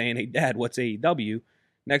Jimmy's saying, hey, Dad, what's AEW?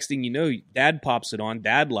 Next thing you know, Dad pops it on.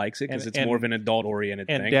 Dad likes it because it's more of an adult-oriented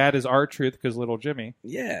thing. And Dad is R-Truth because little Jimmy.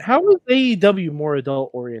 Yeah. How is AEW more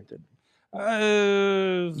adult-oriented?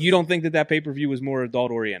 You don't think that pay-per-view was more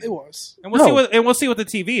adult-oriented? It was. And we'll see what the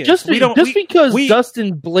TV is. Just because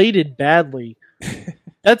Dustin bladed badly,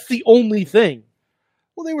 that's the only thing.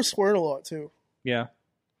 Well, they were swearing a lot, too. Yeah.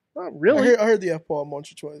 Not really. I heard the F-bomb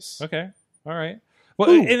once or twice. Okay. All right.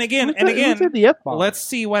 Well, and again, the F-bomb? let's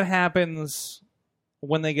see what happens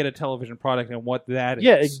when they get a television product and what that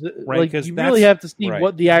is. Yeah, right? Like, you really have to see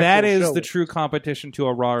what the actual that is show the true competition to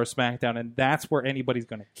a Raw or SmackDown, and that's where anybody's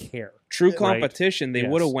going to care. True competition. They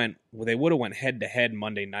would have went head to head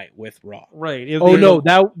Monday night with Raw. Right.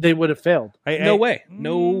 They would have failed. No way.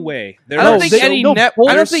 I don't think any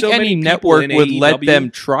network would let them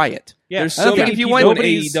try it. Yeah. There's so many people in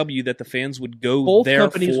AEW that the fans would go there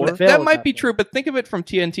for. That might be true, but think of it from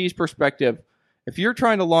TNT's perspective. If you're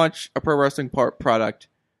trying to launch a pro wrestling product,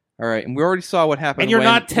 all right, and we already saw what happened when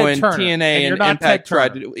TNA and Impact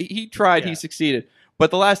tried. He tried, he succeeded. But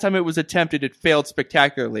the last time it was attempted, it failed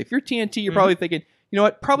spectacularly. If you're TNT, you're probably thinking, you know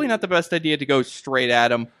what, probably not the best idea to go straight at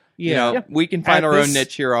them. We can find our own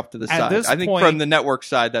niche here off to the side. I think from the network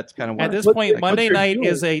side, that's kind of where at this point, Monday night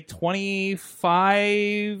is a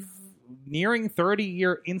 25, nearing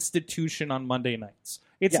 30-year institution on Monday nights.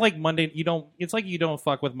 It's like Monday. It's like you don't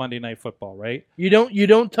fuck with Monday Night Football, right? You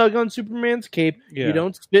don't tug on Superman's cape. Yeah. You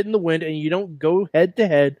don't spit in the wind, and you don't go head to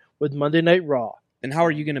head with Monday Night Raw. And how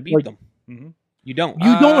are you going to beat them? Mm-hmm. You don't.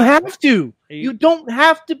 You don't have to. You don't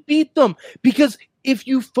have to beat them because if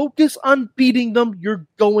you focus on beating them, you're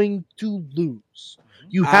going to lose.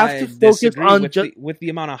 You have to focus on with the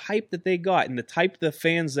amount of hype that they got and the type of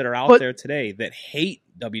fans that are out there today that hate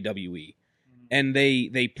WWE. And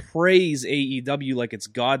they praise AEW like it's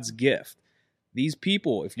God's gift. These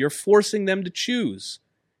people, if you're forcing them to choose,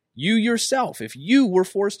 you yourself, if you were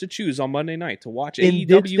forced to choose on Monday night to watch AEW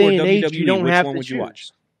or WWE, which one would you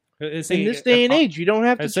watch? In this day and age, you don't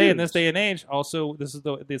have to choose. In this day and age, also this is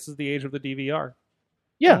the age of the DVR.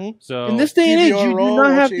 Yeah. Mm-hmm. So in this day and age, you do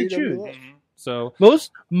not have to choose. Mm-hmm. So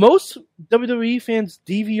most WWE fans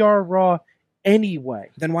DVR Raw anyway.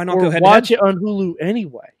 Then why not go head to head? Watch it on Hulu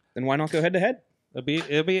anyway. Then why not go head to head? It's a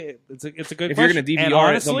good if question. You're going to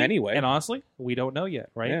DVR them anyway. And honestly, we don't know yet,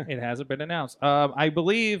 right? Yeah. It hasn't been announced. I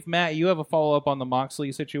believe, Matt, you have a follow-up on the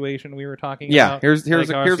Moxley situation we were talking about. Here's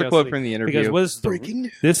a quote from the interview.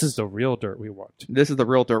 Because this is the real dirt we want. This is the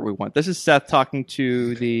real dirt we want. This is Seth talking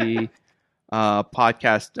to the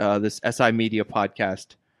podcast, this SI Media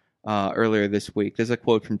podcast earlier this week. There's a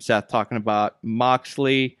quote from Seth talking about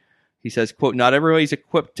Moxley. He says, quote, "Not everybody's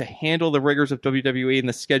equipped to handle the rigors of WWE and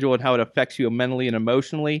the schedule and how it affects you mentally and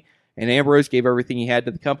emotionally. And Ambrose gave everything he had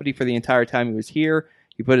to the company for the entire time he was here.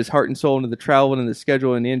 He put his heart and soul into the travel and into the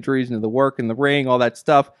schedule and the injuries and the work and the ring, all that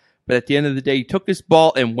stuff. But at the end of the day, he took his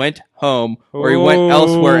ball and went home, or he went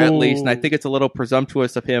elsewhere at least. And I think it's a little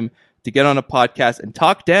presumptuous of him to get on a podcast and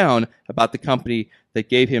talk down about the company that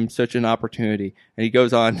gave him such an opportunity." And he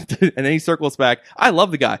goes on, and then he circles back. I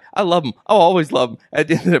love the guy. I love him. I'll always love him. At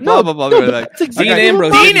the end of the blah, blah, blah. Dean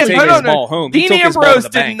Ambrose didn't take his ball home. Dean Ambrose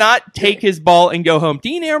did not take his ball and go home.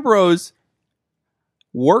 Dean Ambrose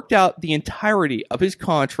worked out the entirety of his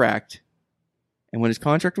contract, and when his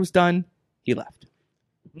contract was done, he left.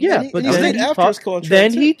 Yeah, but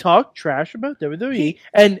then he talked trash about WWE,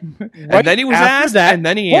 and then he was asked, and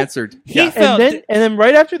then he answered. And then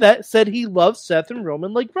right after that, said he loves Seth and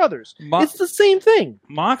Roman like brothers. It's the same thing.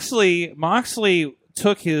 Moxley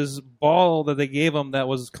took his ball that they gave him that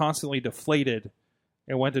was constantly deflated,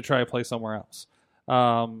 and went to try to play somewhere else.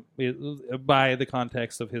 By the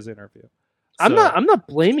context of his interview, I'm not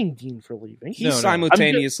blaming Dean for leaving. He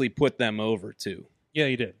simultaneously put them over too. Yeah,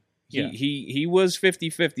 he did. Yeah. He was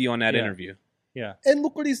 50-50 on that interview. Yeah. And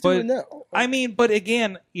look what he's doing now. I mean, but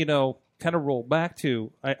again, kind of roll back to,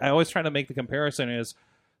 I always try to make the comparison is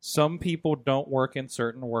some people don't work in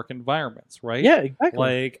certain work environments, right? Yeah, exactly.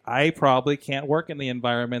 Like, I probably can't work in the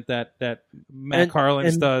environment that Matt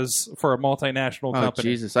Carlins does for a multinational company. Oh,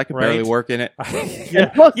 Jesus, I could barely work in it.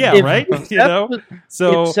 Right? If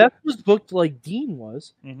Seth was booked like Dean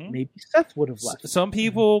was, maybe Seth would have left. Some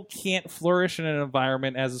people can't flourish in an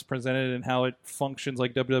environment as it's presented and how it functions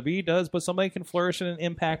like WWE does, but somebody can flourish in an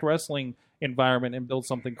Impact Wrestling environment and build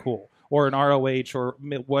something cool, or an ROH, or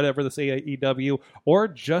whatever this AEW, or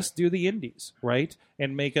just do the indies, right,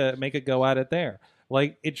 and make a go at it there.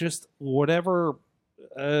 Like, it just whatever.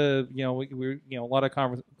 We a lot of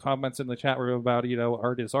comments in the chat room about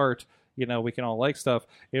art is art. We can all like stuff.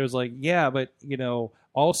 It was like, yeah, but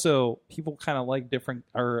also people kind of like different,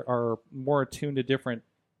 are more attuned to different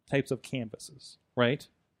types of canvases, right?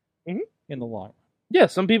 Mm-hmm. In the long run. Yeah,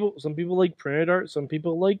 some people like printed art. Some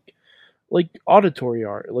people like auditory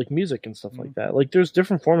art, like music and stuff like that. Like there's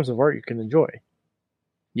different forms of art you can enjoy.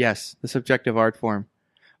 Yes, the subjective art form.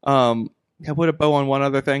 Can I put a bow on one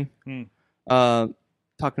other thing? Talking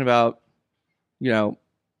about, the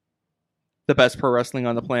best pro wrestling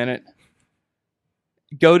on the planet.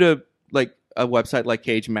 Go to like a website like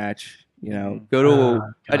Cage Match. Go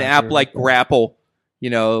to an app like Grapple.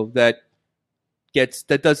 That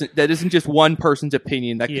isn't just one person's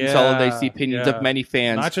opinion. That consolidates the opinions of many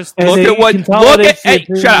fans. Not just look at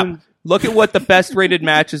what the best rated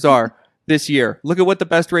matches are this year. Look at what the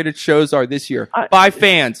best rated shows are this year by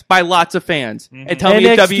fans, by lots of fans, and tell me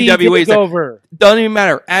if WWE is over. Doesn't even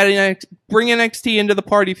matter. Bring NXT into the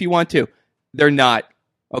party if you want to. They're not.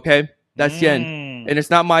 Okay, that's the end. And it's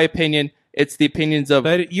not my opinion. It's the opinions of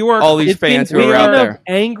all these fans who are out there.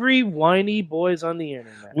 Angry, whiny boys on the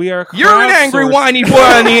internet. You're an angry, whiny boy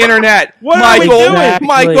on the internet,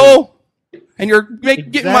 Michael. And you're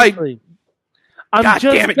getting my. God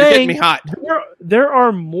damn it! You're getting me hot. There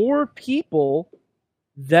are more people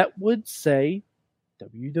that would say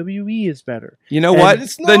WWE is better. You know what?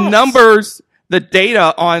 The numbers, the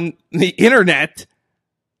data on the internet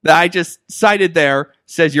that I just cited there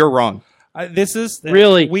says you're wrong. This is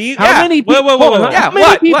really how many people? How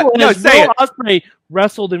many people has Will Ospreay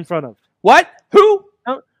wrestled in front of? What? Who?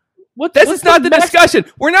 This is not the discussion.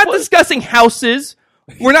 We're not discussing houses.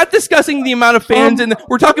 We're not discussing the amount of fans,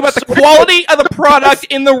 we're talking about the quality of the product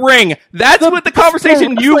in the ring. That's what the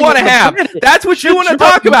conversation you want to have. That's what you want to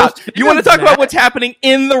talk about. You want to talk about what's happening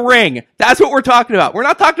in the ring. That's what we're talking about. We're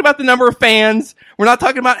not talking about the number of fans. We're not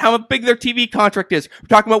talking about how big their TV contract is. We're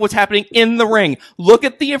talking about what's happening in the ring. Look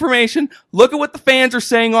at the information. Look at what the fans are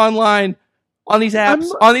saying online, on these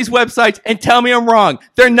apps, on these websites, and tell me I'm wrong.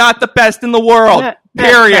 They're not the best in the world.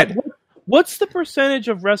 Period. What's the percentage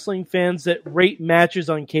of wrestling fans that rate matches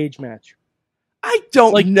on Cage Match? I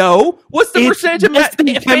don't know. What's the percentage of fans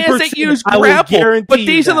that use Grapple? But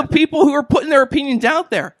these are the people who are putting their opinions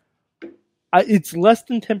out there. It's less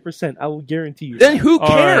than 10%. I will guarantee you. Then who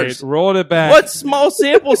cares? All right, roll it back. What small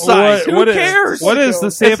sample size? Who cares? What is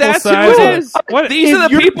the sample size? Who it is. These are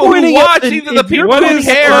the people who watch. These are the people who care. These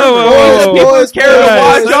are the people who care to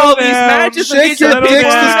watch all these matches. Shake your dicks.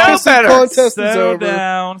 This contest is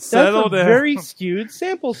over. Settle down. Very skewed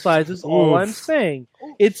sample size is all I'm saying.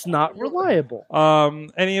 It's not reliable.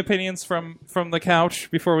 Any opinions from the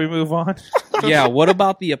couch before we move on? Yeah, what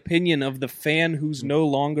about the opinion of the fan who's no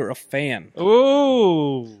longer a fan?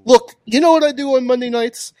 Ooh. Look, you know what I do on Monday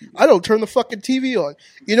nights? I don't turn the fucking TV on.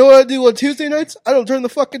 You know what I do on Tuesday nights? I don't turn the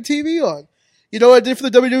fucking TV on. You know what I did for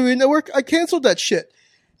the WWE Network? I canceled that shit.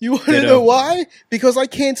 You want to know why? Because I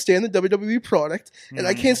can't stand the WWE product, and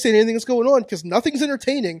I can't stand anything that's going on, because nothing's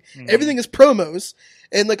entertaining. Everything is promos.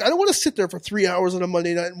 And, I don't want to sit there for 3 hours on a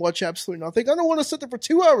Monday night and watch absolutely nothing. I don't want to sit there for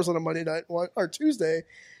 2 hours on a Monday night or Tuesday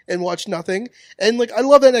and watch nothing. And, I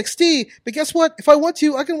love NXT, but guess what? If I want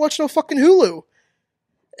to, I can watch it on fucking Hulu.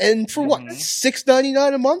 And for what,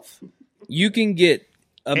 $6.99 a month? You can get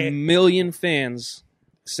a million fans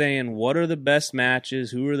saying what are the best matches,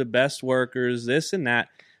 who are the best workers, this and that.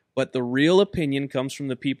 But the real opinion comes from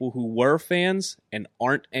the people who were fans and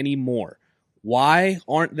aren't anymore. Why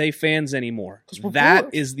aren't they fans anymore?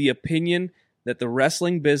 That is the opinion that the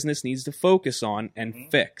wrestling business needs to focus on and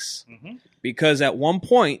fix. Because at one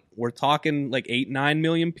point, we're talking 8-9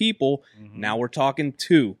 million people. Now we're talking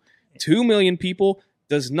 2. 2 million people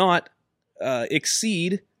does not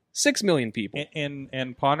exceed 6 million people. And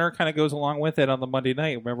Pawner kind of goes along with it on the Monday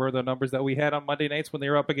night. Remember the numbers that we had on Monday nights when they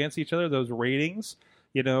were up against each other, those ratings?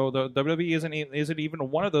 The WWE isn't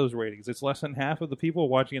even one of those ratings. It's less than half of the people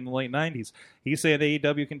watching in the late 90s. He said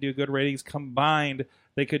AEW can do good ratings combined.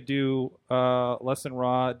 They could do less than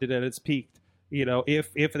Raw did at its peak.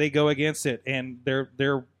 If they go against it and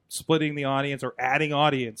they're splitting the audience or adding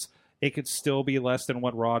audience, it could still be less than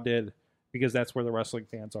what Raw did, because that's where the wrestling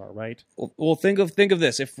fans are, right? Well, think of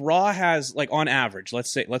this. If Raw has, on average,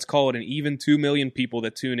 let's call it an even 2 million people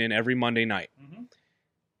that tune in every Monday night.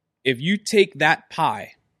 If you take that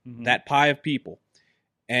pie of people,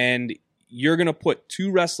 and you're going to put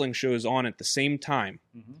 2 wrestling shows on at the same time,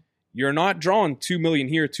 you're not drawing 2 million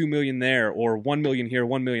here, 2 million there, or 1 million here,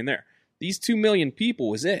 1 million there. These 2 million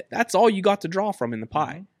people is it. That's all you got to draw from in the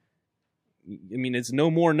pie. I mean, it's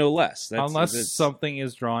no more, no less. Unless something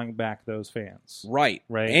is drawing back those fans. Right.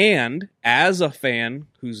 And as a fan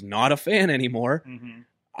who's not a fan anymore,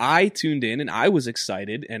 I tuned in and I was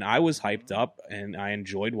excited and I was hyped up and I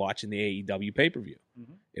enjoyed watching the AEW pay-per-view.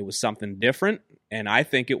 It was something different, and I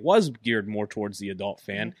think it was geared more towards the adult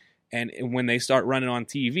fan. And when they start running on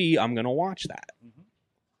TV, I'm going to watch that.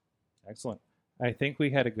 Excellent. I think we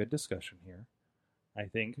had a good discussion here. I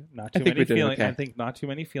think not too many feelings. Okay. I think not too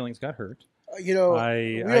many feelings got hurt. I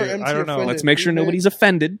don't know. Let's make sure nobody's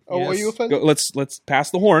offended. Oh, yes. Are you offended? Let's pass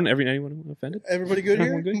the horn. Anyone offended? Everybody good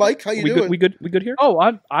here? Good? Mike, how you doing? We good here? Oh,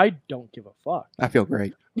 I don't give a fuck. I feel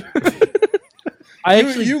great. I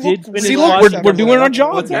actually did finish. See, look, we're doing our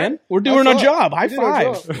job, man. We're doing our job. High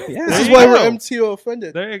five. Yeah. This is why we're MTO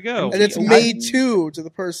offended. There you go. And it's made to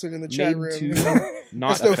the person in the chat room.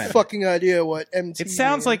 Not has no fucking idea what MTO It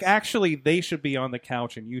sounds like actually they should be on the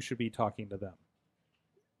couch and you should be talking to them.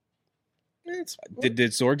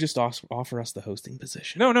 Did Sorg just offer us the hosting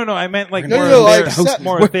position? No. I meant like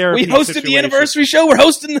more therapy. We hosted the anniversary show. We're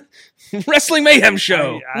hosting the Wrestling Mayhem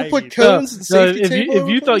show. We'll put cones and safety table. If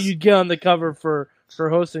you thought you'd get on the cover for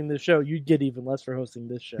hosting this show, you'd get even less for hosting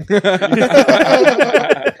this show.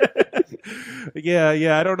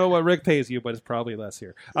 Yeah. I don't know what Rick pays you, but it's probably less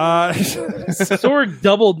here. Sorg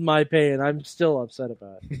doubled my pay, and I'm still upset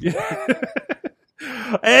about it.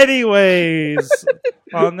 Anyways,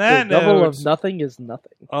 on that note, double of nothing is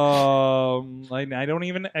nothing. I don't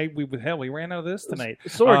even. We ran out of this tonight.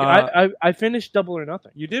 Sorg, I finished Double or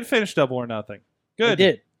Nothing. You did finish Double or Nothing. Good. I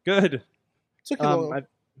did. Good.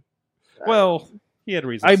 Well, he had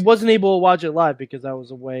reasons. I wasn't able to watch it live because I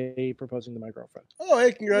was away proposing to my girlfriend. Oh,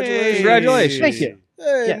 hey, congratulations. Congratulations. Thank you.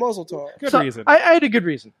 Hey, muzzle talk. Good reason. I had a good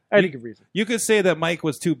reason. You could say that Mike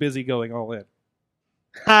was too busy going all in.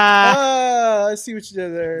 I see what you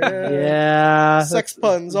did there. Yeah. Sex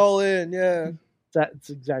puns all in, yeah. That's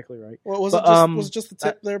exactly right. What was it? Was it just the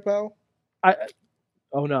tip there, pal?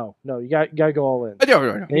 Oh no, you got to go all in.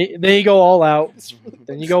 No. Then you go all out.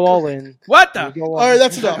 Then you go all in. What the? All right,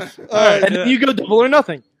 that's enough. All right, and then you go Double or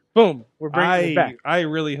Nothing. Boom. We're bringing it back. I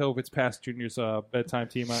really hope it's past Junior's bedtime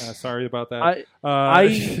team. Sorry about that.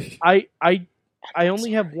 I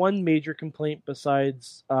only have one major complaint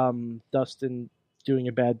besides Dustin doing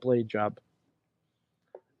a bad blade job.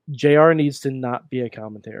 JR needs to not be a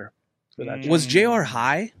commentator for that. Was JR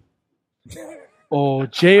high? Oh,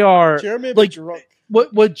 JR may be drunk.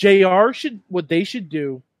 What they should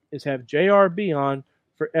do is have JR be on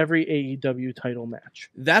for every AEW title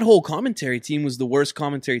match. That whole commentary team was the worst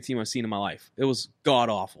commentary team I've seen in my life. It was god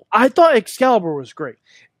awful. I thought Excalibur was great.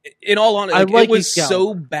 In all honesty, it was Excalibur.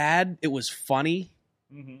 so bad. It was funny.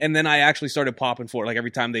 Mm-hmm. And then I actually started popping for it. Like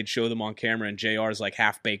every time they'd show them on camera and JR's like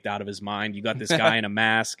half baked out of his mind. You got this guy in a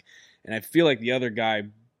mask. And I feel like the other guy.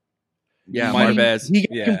 Yeah, Marvez. He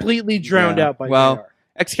got completely drowned out by JR.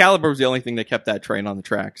 Excalibur was the only thing that kept that train on the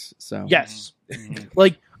tracks. So yes.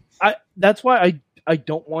 Like that's why I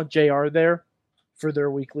don't want JR there for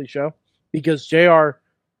their weekly show. Because JR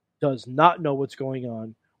does not know what's going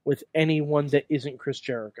on with anyone that isn't Chris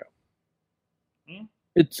Jericho.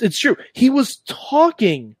 It's true. He was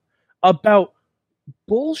talking about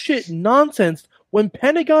bullshit nonsense when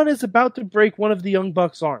Pentagon is about to break one of the Young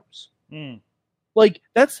Bucks' arms. Like,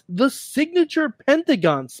 that's the signature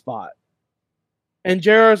Pentagon spot. And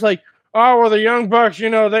JR's like, oh, well, the Young Bucks,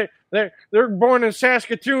 they're born in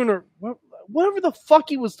Saskatoon or whatever the fuck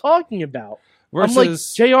he was talking about. I'm like,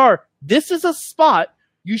 JR, this is a spot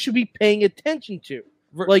you should be paying attention to.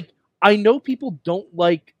 Like, I know people don't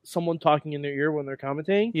like someone talking in their ear when they're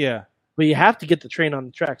commentating. Yeah. But you have to get the train on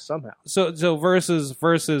the track somehow. So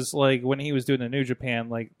versus like when he was doing the New Japan,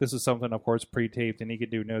 like this is something of course pre-taped and he could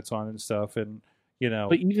do notes on and stuff and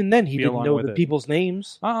But even then he didn't know the people's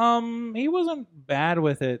names. He wasn't bad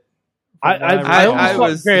with it. I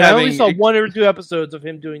only saw one or two episodes of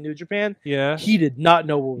him doing New Japan. Yeah. He did not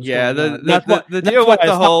know what was going on. The deal with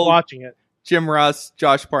the whole watching it. Jim Ross,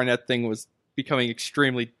 Josh Barnett thing was becoming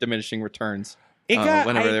extremely diminishing returns.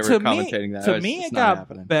 Whenever they were commentating that. To me, it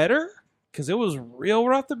got better because it was real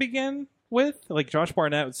rough to begin with. Like Josh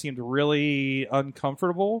Barnett seemed really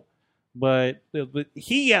uncomfortable, but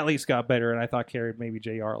he at least got better, and I thought carried maybe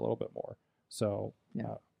JR a little bit more. So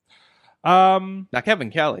yeah. Now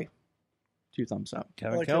Kevin Kelly, 2 thumbs up.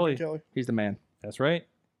 Kevin Kelly, he's the man. That's right.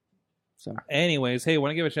 So, anyways, hey,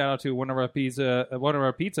 want to give a shout out to one of our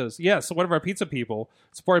pizzas. Yes, one of our pizza people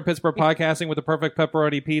supporting Pittsburgh podcasting with the perfect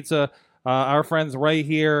pepperoni pizza. Our friends right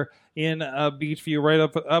here in Beachview, right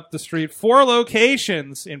up the street. 4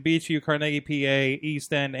 locations in Beachview, Carnegie, PA,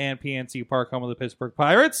 East End, and PNC Park, home of the Pittsburgh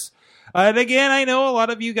Pirates. And again, I know a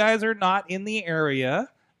lot of you guys are not in the area.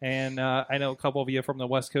 And I know a couple of you from the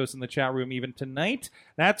West Coast in the chat room even tonight.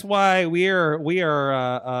 That's why we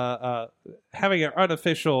are having an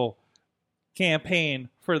unofficial campaign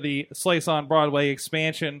for the Slice on Broadway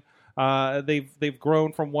expansion They've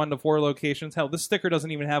grown from 1 to 4 locations. Hell, this sticker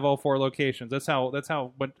doesn't even have all 4 locations. That's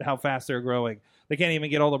how fast they're growing. They can't even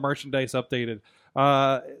get all the merchandise updated.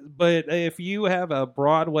 But if you have a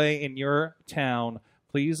Broadway in your town,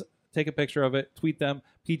 please take a picture of it, tweet them,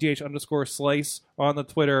 PGH_slice on the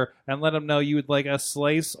Twitter, and let them know you would like a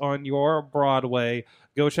slice on your Broadway.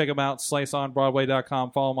 Go check them out,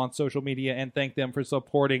 sliceonbroadway.com. Follow them on social media, and thank them for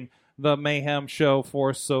supporting the Mayhem Show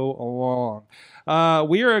for so long.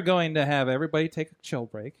 We are going to have everybody take a chill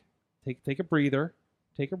break, take a breather,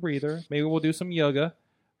 Maybe we'll do some yoga,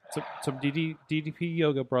 some DDP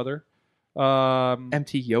yoga, brother.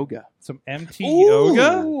 MT yoga. Some MT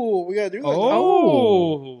yoga. Ooh, we gotta do that.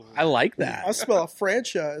 Oh, I like that. I smell a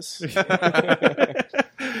franchise. We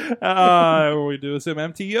do some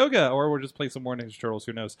MT yoga, or we'll just play some more Ninja Turtles.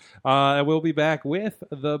 Who knows? We'll be back with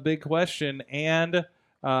the big question, and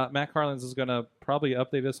Matt Carlins is going to probably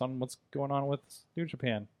update us on what's going on with New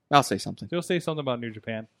Japan. I'll say something. He'll say something about New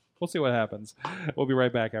Japan. We'll see what happens. We'll be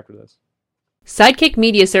right back after this. Sidekick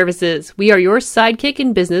Media Services. We are your sidekick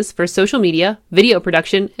in business for social media, video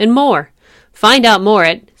production, and more. Find out more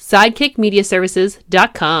at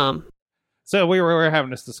sidekickmediaservices.com. So we were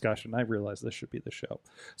having this discussion. I realized this should be the show.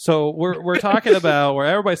 So we're talking about where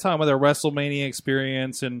everybody's talking about their WrestleMania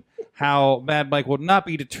experience and how Mad Mike will not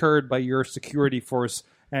be deterred by your security force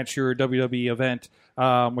at your WWE event,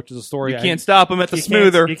 which is a story. You can't stop him at the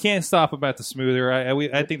smoother. You can't stop him at the smoother.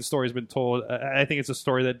 I think the story's been told. I think it's a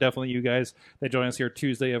story that definitely you guys that join us here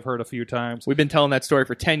Tuesday have heard a few times. We've been telling that story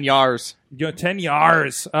for 10 years. 10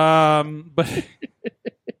 years. But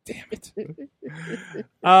damn it.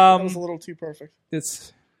 That was a little too perfect.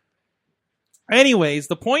 Anyways,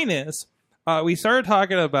 the point is, we started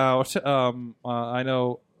talking about. I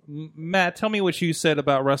know. Matt, tell me what you said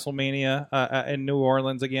about WrestleMania in New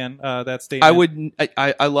Orleans again. That statement.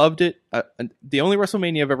 I loved it. The only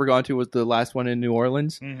WrestleMania I've ever gone to was the last one in New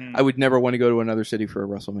Orleans. Mm-hmm. I would never want to go to another city for a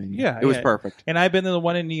WrestleMania. Yeah, it was perfect. And I've been to the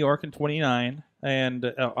one in New York in 29,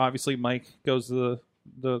 and obviously Mike goes to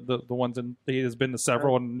the ones in. He has been to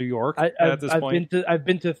several in New York at this point. I've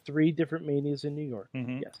been to 3 different manias in New York.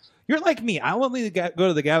 Mm-hmm. Yes, you're like me. I only go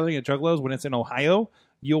to the Gathering of Juggalos when it's in Ohio.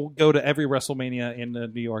 You'll go to every WrestleMania in the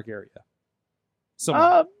New York area.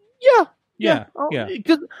 Yeah.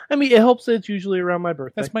 Because it helps that it's usually around my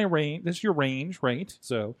birthday. That's my range. That's your range, right?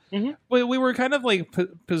 So, mm-hmm. But we were kind of like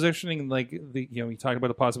positioning like we talked about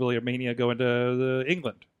the possibility of Mania going to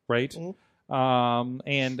England, right? Mm-hmm.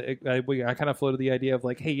 I kind of floated the idea of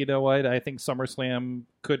like, hey, you know what? I think SummerSlam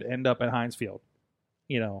could end up at Heinz Field,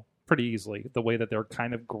 pretty easily. The way that they're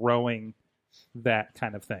kind of growing that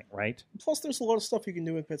kind of thing, right? Plus, there's a lot of stuff you can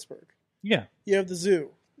do in Pittsburgh. Yeah, you have the zoo.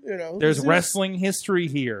 There's wrestling history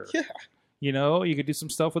here. Yeah, you could do some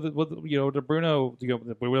stuff with the Bruno.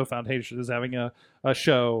 The Bruno Foundation is having a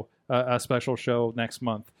show, a special show next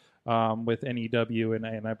month with NEW,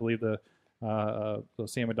 and I believe the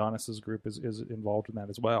Sam Adonis's group is involved in that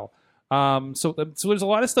as well. So there's a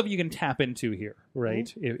lot of stuff you can tap into here, right?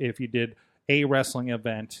 Mm-hmm. If you did a wrestling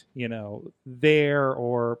event, there,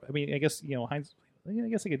 or I guess Heinz. I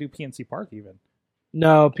guess they could do PNC Park even.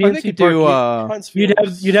 No, PNC Park. Do,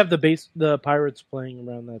 you'd have the Pirates playing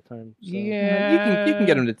around that time. So. Yeah, you can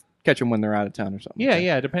get them to catch them when they're out of town or something.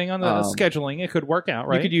 Yeah, depending on the scheduling, it could work out,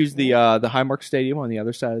 right? You could use the Highmark Stadium on the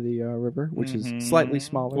other side of the river, which is slightly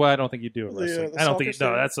smaller. Well, I don't think you do it. I don't think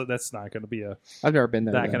that's not going to be a. I've never been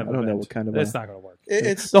there. That kind of I don't know what kind of. It's not going to work.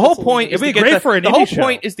 The whole point is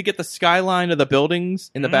to get the skyline of the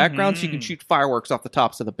buildings in the background, so you can shoot fireworks off the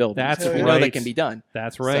tops of the buildings. That's right. We know that can be done.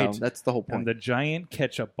 That's right. So that's the whole point. And the giant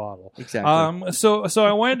ketchup bottle. Exactly. So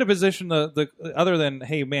I wanted to position the other than,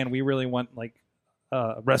 hey man, we really want like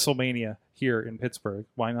WrestleMania here in Pittsburgh.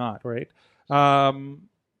 Why not, right?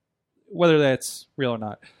 Whether that's real or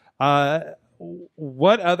not.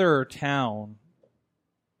 What other town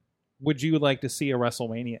would you like to see a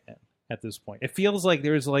WrestleMania in at this point? It feels like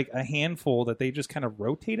there's like a handful that they just kind of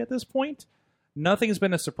rotate at this point. Nothing's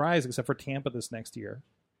been a surprise except for Tampa this next year.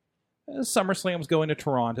 SummerSlam's going to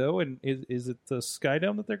Toronto, and is it the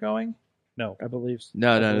Skydome that they're going? No, I believe so.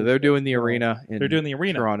 No. They're doing the arena. They're doing the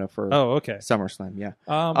arena Toronto for. SummerSlam. Yeah.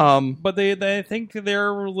 But they think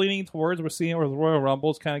they're leaning towards. We're seeing where the Royal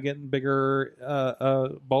Rumble's kind of getting bigger,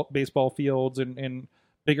 baseball fields and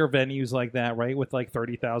bigger venues like that, right? With like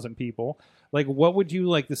 30,000 people. Like, what would you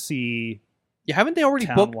like to see? Yeah, haven't they already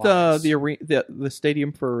booked the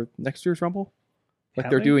stadium for next year's Rumble? Like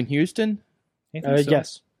they're doing Houston.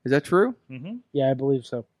 Yes. Is that true? Mm-hmm. Yeah, I believe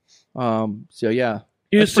so. So yeah.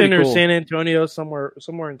 Houston or San Antonio, somewhere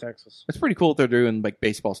in Texas. It's pretty cool that they're doing like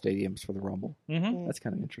baseball stadiums for the Rumble. Mm-hmm. That's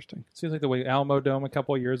kind of interesting. Seems like the way Alamo Dome a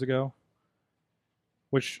couple of years ago.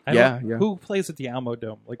 Which I don't, who plays at the Alamo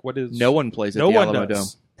Dome? Like, what is? No one plays at the Alamo Dome.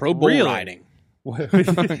 Pro bull riding.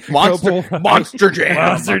 Monster Jam.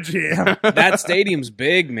 Monster Jam. That stadium's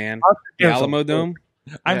big, man. The Alamo Dome.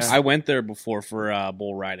 I went there before for a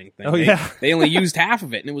bull riding thing. Oh, they only used half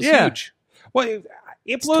of it, and it was huge. Well,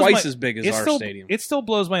 it's twice as big as our stadium. It still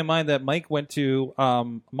blows my mind that Mike went to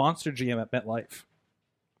Monster Jam at MetLife.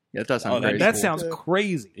 Yeah, it does sound crazy. That sounds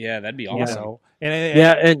crazy. Yeah, that'd be awesome.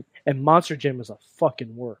 And Monster Jam is a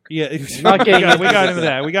fucking work. Yeah, we got into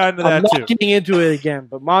that. I'm not getting into it again,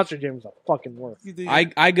 but Monster Jam is a fucking work.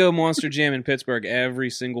 I go Monster Jam in Pittsburgh every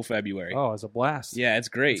single February. Oh, it's a blast. Yeah, it's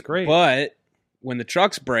great. It's great. But when the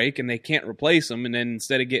trucks break and they can't replace them, and then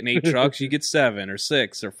instead of getting 8 trucks, you get 7 or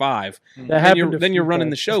 6 or 5. Then you're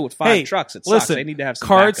running the show with 5 trucks. It sucks. They need to have some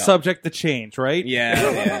cars backup. Subject to change, right?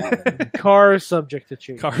 Yeah. Cars subject to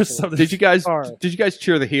change. Did you guys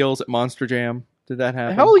cheer the heels at Monster Jam? Did that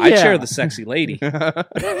happen? Hell yeah. I cheer the sexy lady.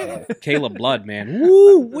 Caleb Blood, man.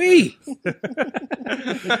 Woo-wee.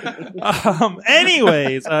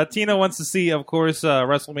 Anyways, Tina wants to see, of course,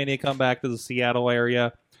 WrestleMania come back to the Seattle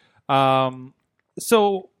area.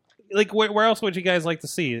 So, like, where else would you guys like to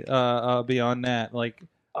see beyond that? Like,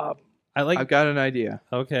 I've got an idea.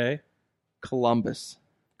 Okay. Columbus,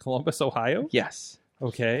 Ohio? Yes.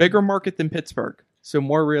 Okay. Bigger market than Pittsburgh, so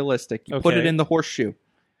more realistic. You put it in the horseshoe.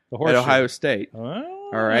 At Ohio State. Oh.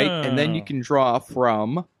 All right. And then you can draw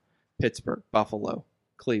from Pittsburgh, Buffalo,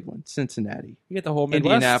 Cleveland, Cincinnati. You get the whole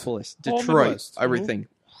Midwest. Indianapolis, Detroit, everything.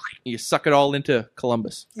 Mm-hmm. You suck it all into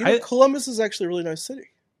Columbus. Columbus is actually a really nice city.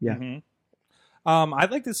 Yeah. Mm-hmm.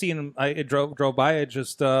 I'd like to see him. I drove by it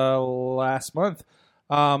just last month.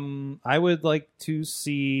 I would like to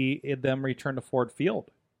see them return to Ford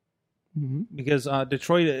Field. Mm-hmm. Because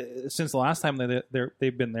Detroit, since the last time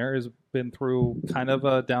they've been there, has been through kind of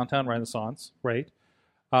a downtown renaissance, right?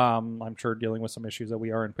 I'm sure dealing with some issues that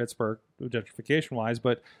we are in Pittsburgh, gentrification wise,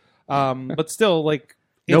 but still, like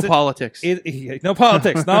no politics, no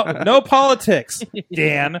politics, no politics,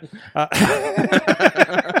 Dan.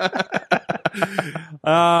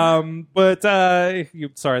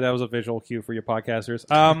 Sorry, that was a visual cue for your podcasters.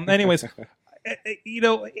 Anyways.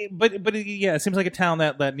 But it seems like a town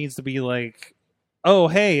that needs to be like, oh,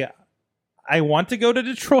 hey, I want to go to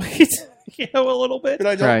Detroit, a little bit, but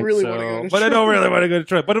I don't really want to go to Detroit. But I don't really want to go to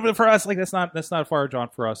Detroit. But for us, like that's not far drawn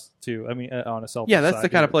for us too. I mean, on a self. Yeah, that's the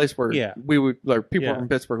kind of place where we would, like, people from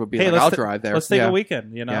Pittsburgh would be like, I'll drive there. Let's take a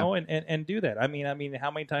weekend, and do that. I mean,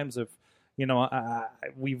 how many times have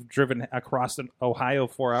we've driven across Ohio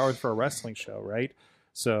 4 hours for a wrestling show, right?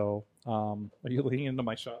 So, are you leaning into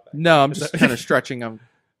my shot? No, I'm just kind of stretching.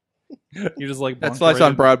 You're just like that's Slice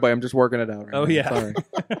on Broadway. I'm just working it out. Right now. Yeah. Sorry.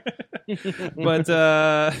 But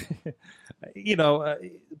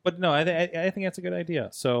but no, I think that's a good idea.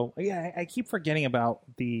 So yeah, I keep forgetting about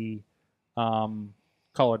the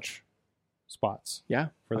college spots. Yeah,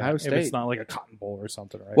 for Ohio that. State. If it's not like a Cotton Bowl or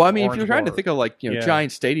something, right? Well, I mean, if you're trying to think of like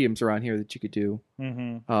giant stadiums around here that you could do.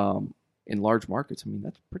 Mm-hmm. In large markets, I mean,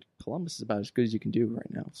 Columbus is about as good as you can do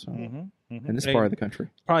right now. So, in this part of the country,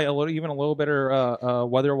 probably a little better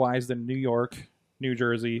weather-wise than New York, New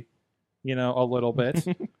Jersey, a little bit.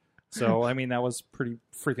 So, I mean, that was pretty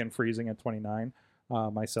freaking freezing at 29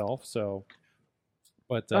 myself. So,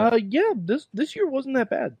 but this year wasn't that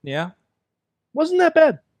bad. Yeah, wasn't that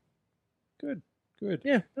bad. Good.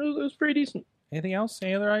 Yeah, it was pretty decent. Anything else?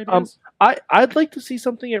 Any other ideas? I'd like to see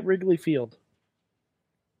something at Wrigley Field.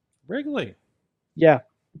 Wrigley. Yeah.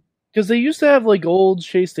 Because they used to have like old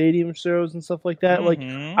Shea Stadium shows and stuff like that. Like,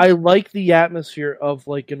 I like the atmosphere of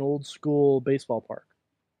like an old school baseball park.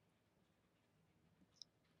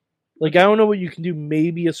 Like, I don't know what you can do.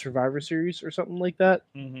 Maybe a Survivor Series or something like that.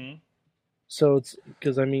 Mm-hmm. So it's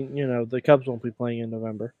because the Cubs won't be playing in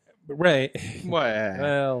November. Right.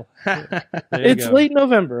 Well, it's late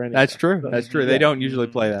November. Anyway. That's true. That's true. They don't usually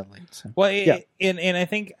play that late. So. Well, and I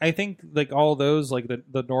think like all those, like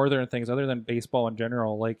the northern things, other than baseball in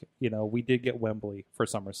general, like we did get Wembley for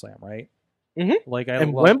SummerSlam, right? Mm-hmm. Like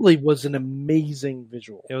Wembley was an amazing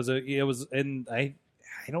visual. It was, and I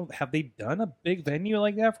don't have they done a big venue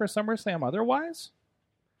like that for SummerSlam otherwise?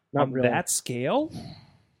 Not really. That scale.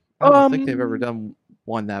 I don't think they've ever done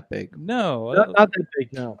one that big. No, not that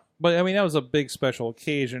big. No. But I mean, that was a big special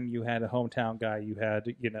occasion. You had a hometown guy. You had,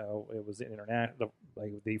 it was international,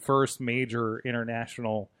 like the first major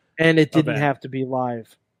international, and it didn't have to be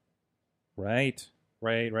live. Right.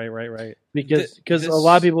 Because a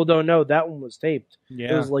lot of people don't know that one was taped.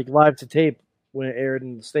 Yeah, it was like live to tape when it aired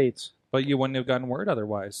in the States. But you wouldn't have gotten word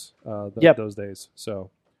otherwise. Those days.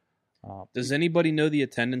 So, does anybody know the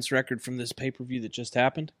attendance record from this pay-per-view that just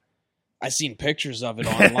happened? I seen pictures of it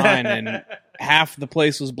online, and half the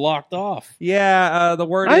place was blocked off. Yeah, the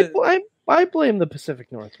word. I blame the Pacific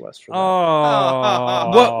Northwest for that.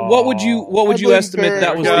 Oh, what would you estimate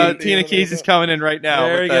that was? Tina Keys is coming in right now.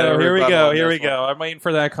 There we go. Here we go. I'm waiting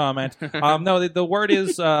for that comment. No, the word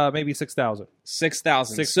is maybe 6,000.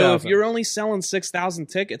 6,000. So if you're only selling 6,000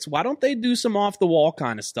 tickets, why don't they do some off the wall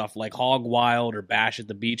kind of stuff like Hog Wild or Bash at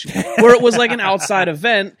the Beach, where it was like an outside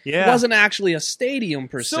event? Yeah. It wasn't actually a stadium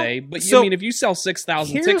per se, but I mean, if you sell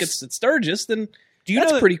 6,000 tickets at Sturgis, then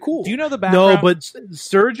that's pretty cool. Do you know the background? No, but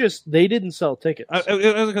Sturgis, they didn't sell tickets. I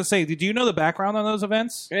was going to say, do you know the background on those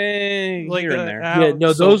events? Like, here and there. Yeah,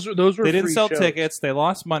 no, those were they didn't free sell shows. Tickets. They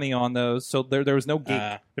lost money on those, so there was no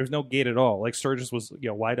gate. There was no gate at all. Like Sturgis was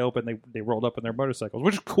wide open. They rolled up in their motorcycles,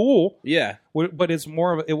 which is cool. Yeah, but it's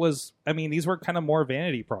more of it was. I mean, these were kind of more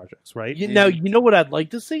vanity projects, right? Now you know what I'd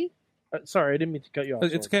like to see. Sorry, I didn't mean to cut you off.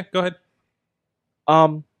 It's okay. Go ahead.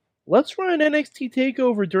 Let's run an NXT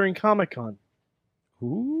takeover during Comic-Con.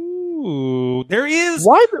 Ooh, there is.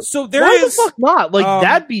 Why the fuck not? Like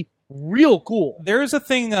that'd be real cool. There is a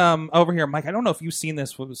thing over here, Mike. I don't know if you've seen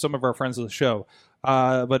this with some of our friends of the show,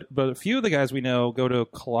 but a few of the guys we know go to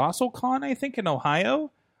Colossal Con, I think, in Ohio.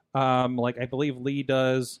 Like I believe Lee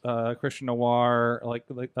does, Christian Noir. I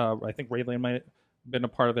think Raylan might have been a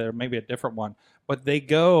part of it, or maybe a different one. But they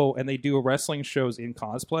go and they do wrestling shows in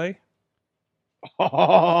cosplay.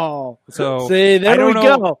 Oh, so see, there we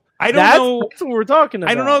go. I don't know. That's what we're talking about.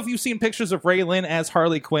 I don't know if you've seen pictures of Ray Lynn as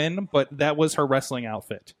Harley Quinn, but that was her wrestling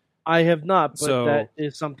outfit. I have not, but that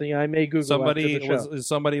is something I may Google.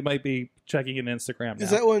 Somebody might be checking an Instagram now.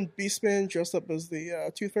 Is that when Beastman dressed up as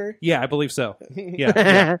the Tooth Fairy? Yeah, I believe so.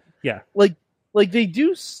 Yeah. Like they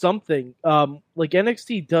do something. Like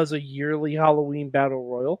NXT does a yearly Halloween Battle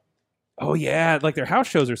Royal. Oh yeah, like their house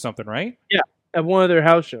shows or something, right? Yeah, at one of their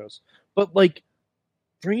house shows. But like,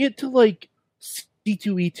 bring it to like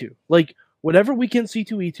C2E2. Like whatever weekend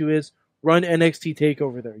C2E2 is, run NXT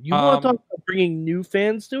TakeOver there. You want to talk about bringing new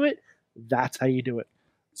fans to it? That's how you do it.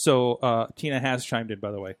 So Tina has chimed in,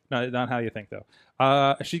 by the way. Not how you think though.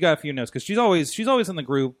 She got a few notes because she's always in the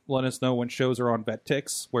group letting us know when shows are on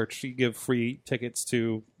VetTix, where she give free tickets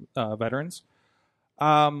to veterans.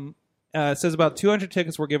 It says about 200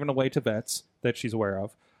 tickets were given away to vets that she's aware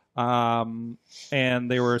of.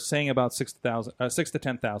 And they were saying about 6 to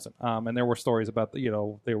 10,000. And there were stories about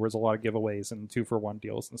there was a lot of giveaways and 2-for-1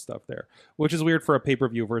 deals and stuff there, which is weird for a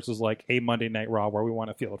pay-per-view versus like a Monday Night Raw where we want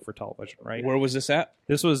to feel it for television, right? Where was this at?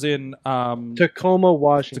 This was in Tacoma,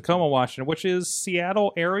 Washington. Which is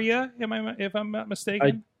Seattle area. If I'm not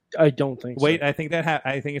mistaken. I don't think so. Wait, I think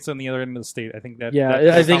I think it's on the other end of the state. I think that.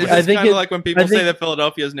 Yeah, I think it's kind of like when people say that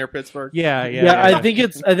Philadelphia is near Pittsburgh. Yeah. I think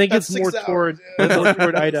it's more toward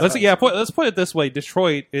Idaho. Let's put it this way: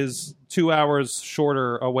 Detroit is 2 hours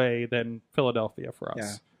shorter away than Philadelphia for us.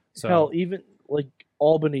 Yeah. So, hell, even like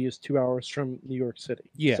Albany is 2 hours from New York City.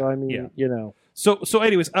 Yeah. So I mean, So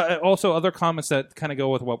anyways, also other comments that kind of go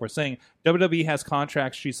with what we're saying. WWE has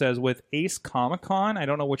contracts, she says, with Ace Comic Con. I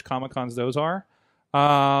don't know which Comic Cons those are.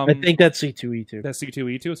 I think that's C2E2. That's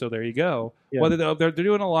C2E2, so there you go. Yeah. Well, they're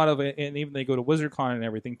doing a lot of it, and even they go to WizardCon and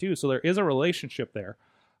everything, too, so there is a relationship there.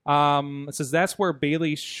 It says that's where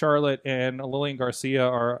Bayley, Charlotte, and Lillian Garcia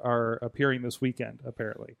are appearing this weekend,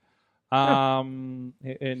 apparently. And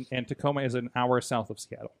Tacoma is an hour south of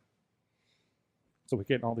Seattle. So we're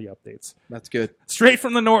getting all the updates. That's good. Straight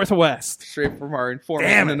from the Northwest. Straight from our informant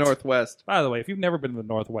in the Northwest. By the way, if you've never been to the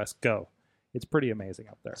Northwest, go. It's pretty amazing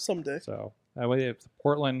up there. Someday. So that way, the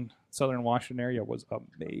Portland, Southern Washington area was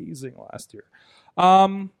amazing last year.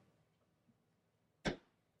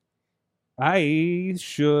 I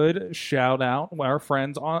should shout out our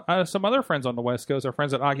friends on some other friends on the West Coast. Our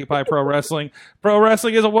friends at Occupy Pro Wrestling. Pro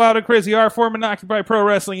Wrestling is a wild and crazy art form, and Occupy Pro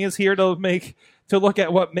Wrestling is here to look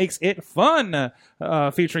at what makes it fun,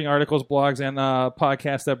 featuring articles, blogs, and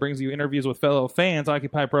podcasts that brings you interviews with fellow fans.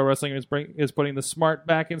 Occupy Pro Wrestling is putting the smart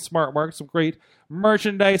back in smart work. Some great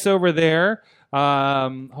merchandise over there.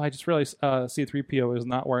 I just realized C3PO is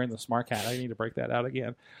not wearing the smart hat. I need to break that out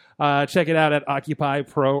again. Check it out at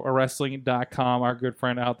OccupyProWrestling.com. Our good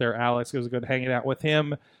friend out there, Alex, it was good hanging out with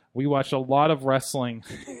him. We watched a lot of wrestling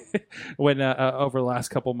when over the last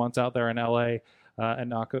couple months out there in LA.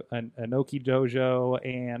 Anoki Dojo,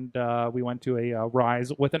 and we went to a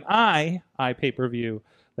Rise with an I pay-per-view.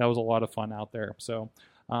 That was a lot of fun out there. So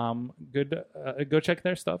good. Go check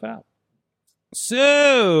their stuff out.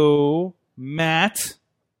 So, Matt.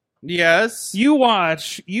 Yes. You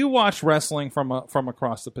watch wrestling from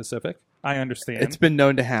across the Pacific. I understand. It's been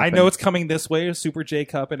known to happen. I know it's coming this way, Super J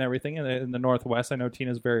Cup and everything in the Northwest. I know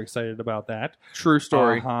Tina's very excited about that. True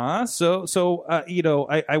story. So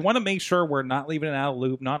I want to make sure we're not leaving it out of the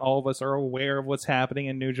loop. Not all of us are aware of what's happening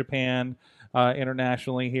in New Japan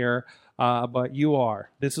internationally here. But you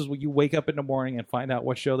are. This is when you wake up in the morning and find out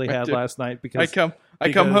what show they had last night. Because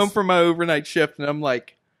I come home from my overnight shift and I'm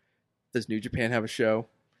like, does New Japan have a show?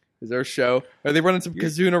 Is there a show? Are they running some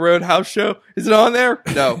Kazuna Road house show? Is it on there?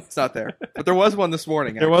 No, it's not there. But there was one this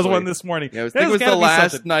morning. There was one this morning. Yeah, I think it was the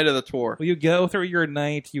last night of the tour. Well, you go through your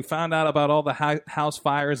night. You found out about all the house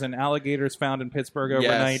fires and alligators found in Pittsburgh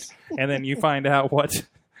overnight, and then you find out what.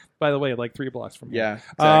 By the way, like 3 blocks from here.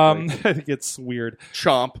 Yeah, exactly. I think it's weird.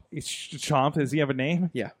 Chomp. Chomp. Does he have a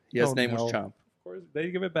name? Yeah, his name was Chomp. Of course, they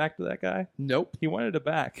give it back to that guy. Nope. He wanted it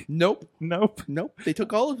back. Nope. They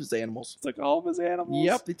took all of his animals. Took all of his animals.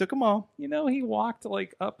 Yep, they took them all. You know, he walked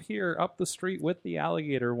like up the street with the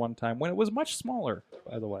alligator one time when it was much smaller.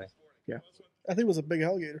 By the way. Yeah. I think it was a big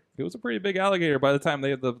alligator. It was a pretty big alligator by the time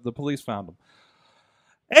the police found him.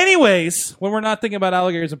 Anyways, when we're not thinking about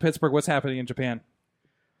alligators in Pittsburgh, what's happening in Japan?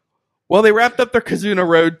 Well, they wrapped up their Kazuna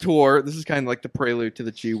Road tour. This is kind of like the prelude to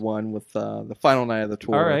the G1 with the final night of the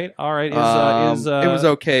tour. All right. It was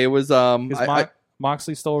okay. It was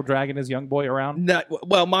Moxley still dragging his young boy around?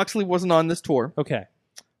 Well, Moxley wasn't on this tour. Okay.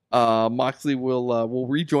 Moxley will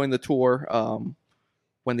rejoin the tour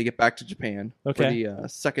when they get back to Japan for the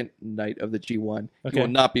second night of the G1. Okay. He will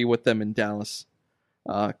not be with them in Dallas.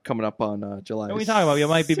 Coming up on July. What are we talking about? It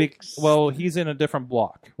might be big. Well, he's in a different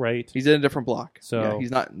block, right? He's in a different block. So yeah, he's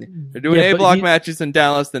not. They're doing A block matches in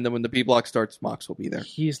Dallas. Then when the B block starts, Mox will be there.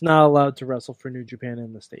 He's not allowed to wrestle for New Japan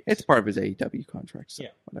in the States. It's part of his AEW contract. So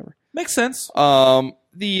whatever. Makes sense. All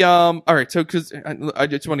right. So because I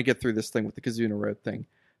just want to get through this thing with the Kazuna Road thing.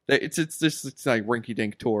 It's like rinky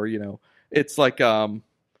dink tour. You know, it's like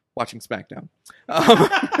watching SmackDown.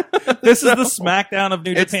 This is the SmackDown of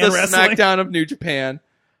New Japan It's the wrestling. SmackDown of New Japan.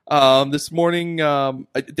 This morning,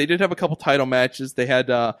 they did have a couple title matches. They had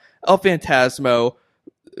El Phantasmo,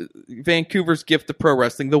 Vancouver's gift to pro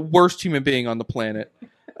wrestling, the worst human being on the planet.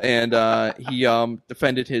 And he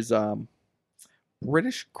defended his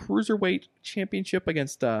British Cruiserweight Championship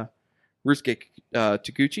against Ryusuke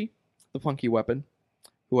Taguchi, the Funky Weapon,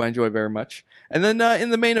 who I enjoy very much. And then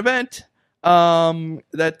in the main event,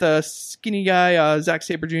 that skinny guy, Zack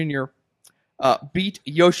Sabre Jr., beat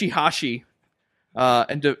Yoshihashi,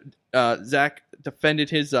 and Zack defended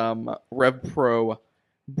his Rev Pro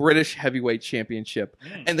British Heavyweight Championship.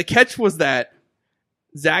 And the catch was that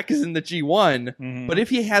Zack is in the G1, but if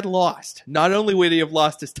he had lost, not only would he have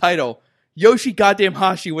lost his title, Yoshi goddamn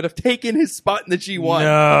Hashi would have taken his spot in the G1.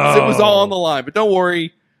 No. It was all on the line. But don't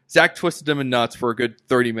worry, Zack twisted him in nuts for a good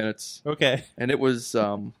 30 minutes. Okay. And it was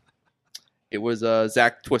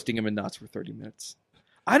Zack twisting him in knots for 30 minutes.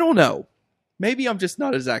 I don't know. Maybe I'm just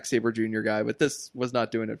not a Zack Sabre Jr. guy, but this was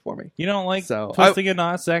not doing it for me. You don't like twisting in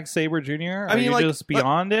knots, Zack Sabre Jr.? Are you just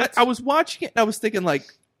beyond it? I was watching it and I was thinking, like,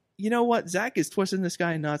 you know what? Zack is twisting this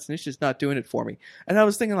guy in knots and it's just not doing it for me. And I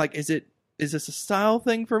was thinking, like, is this a style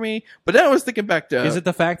thing for me? But then I was thinking back to... Is it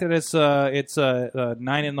the fact that it's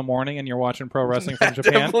 9 in the morning and you're watching pro wrestling from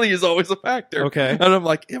Japan? Definitely is always a factor. Okay. And I'm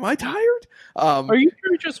like, am I tired? Are you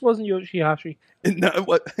sure it just wasn't Yoshihashi? No,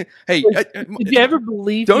 what? Hey, did you ever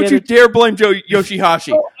believe? Don't you dare blame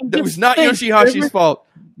Yoshihashi. That was not Yoshihashi's fault.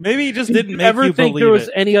 Maybe he just didn't make ever you think believe there was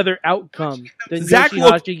it. any other outcome than Zack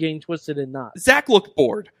Yoshihashi getting twisted in knots. Zack looked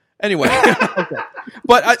bored. Anyway,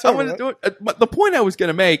 but I'm going to do it. But the point I was going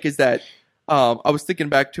to make is that I was thinking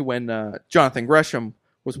back to when Jonathan Gresham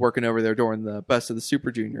was working over there during the Best of the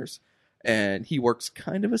Super Juniors, and he works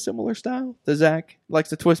kind of a similar style to Zack. Likes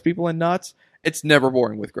to twist people in knots. It's never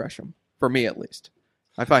boring with Gresham, for me at least.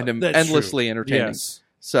 I find him endlessly entertaining. Yes.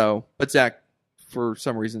 So, but Zack, for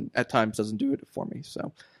some reason, at times doesn't do it for me.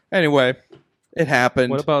 So, anyway, it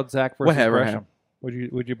happened. What about Zack versus Whatever Gresham?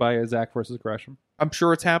 happened. Would you buy a Zack versus Gresham? I'm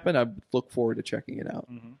sure it's happened. I look forward to checking it out.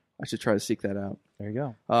 Mm-hmm. I should try to seek that out. There you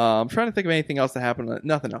go. I'm trying to think of anything else that happened.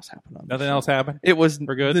 Nothing else happened on this Nothing show. else happened? It was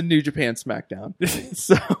We're good? the New Japan SmackDown.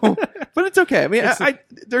 So, but it's okay. I mean,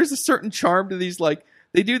 there's a certain charm to these. Like,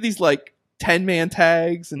 they do these like 10-man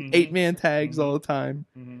tags and 8-man tags all the time,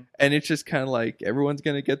 and it's just kind of like everyone's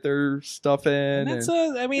gonna get their stuff in.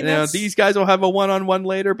 And these guys will have a one-on-one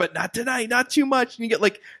later, but not tonight, not too much. And you get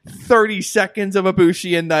like 30 seconds of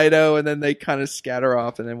Ibushi and Naito, and then they kind of scatter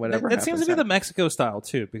off, and then whatever. It seems to be the Mexico style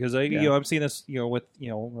too, because Yeah. I've seen this with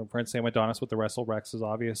my friend Sam Adonis with the Wrestle Rexes,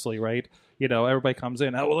 obviously, right? Everybody comes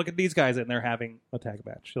in. Oh, well, look at these guys, and they're having a tag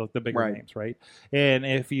match. Like the bigger Right. names, right? And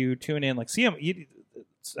if you tune in, like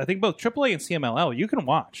I think both AAA and CMLL, you can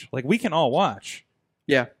watch. Like we can all watch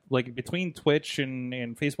Yeah. Like between Twitch and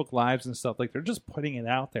Facebook Lives and stuff, like they're just putting it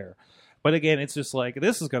out there. But again, it's just like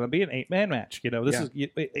this is going to be an 8-man match. This is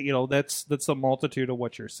that's the multitude of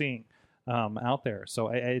what you're seeing out there. So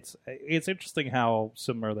it's interesting how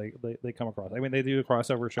similar they come across. I mean, they do a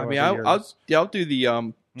crossover show. I mean, I'll do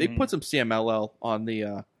the they put some CMLL on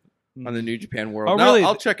the New Japan World. Oh, really?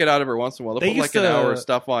 I'll check it out every once in a while. They'll put like an hour of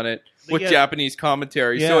stuff on it with Japanese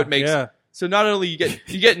commentary, so it makes so not only you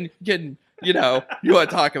getting you want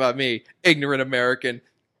to talk about me, ignorant American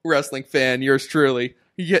wrestling fan, yours truly.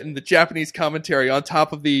 You're getting the Japanese commentary on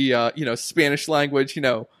top of the Spanish language,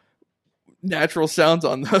 natural sounds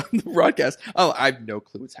on the broadcast. Oh, I have no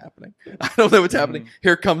clue what's happening. I don't know what's happening.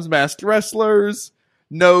 Here comes Masked Wrestlers.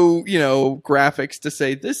 No, graphics to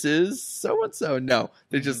say this is so and so. No,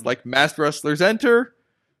 they're just like Masked Wrestlers enter.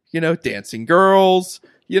 Dancing girls.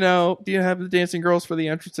 Do you have the dancing girls for the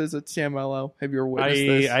entrances at CMLL? Have you ever witnessed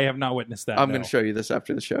this? I have not witnessed that. I'm going to show you this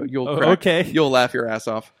after the show. Okay. You'll laugh your ass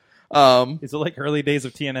off. Is it like early days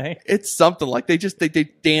of TNA? It's something like they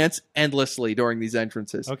dance endlessly during these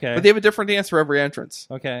entrances. Okay. But they have a different dance for every entrance.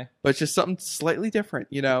 Okay. But it's just something slightly different,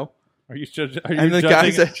 Are you just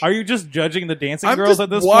judging the dancing girls at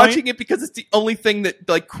this point? I'm watching it because it's the only thing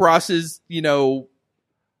that crosses,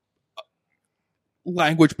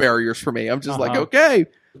 language barriers for me. I'm just like, okay,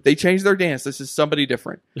 they changed their dance. This is somebody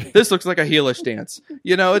different. This looks like a heelish dance.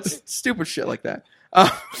 It's stupid shit like that.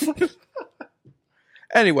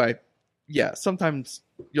 Anyway, yeah, sometimes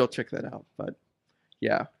you'll check that out. But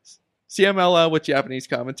yeah, CMLL with Japanese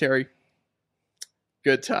commentary,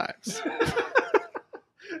 good times.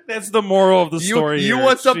 That's the moral of the story. You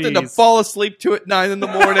want something to fall asleep to at 9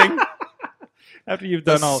 in. After you've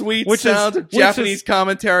done all sweet sounds of Japanese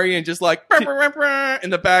commentary and just like in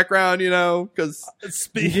the background, because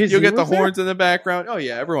you'll get the horns in the background. Oh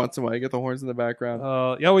yeah, every once in a while you get the horns in the background.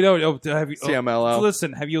 We know. CMLL.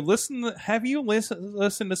 Listen, have you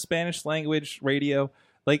listened to Spanish language radio?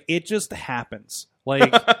 Like it just happens.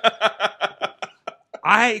 Like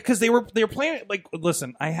because they were playing it. Like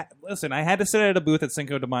I had to sit at a booth at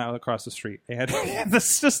Cinco de Mayo across the street.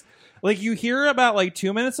 This just. Like, you hear about,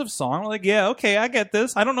 2 minutes of song, like, yeah, okay, I get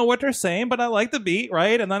this. I don't know what they're saying, but I like the beat,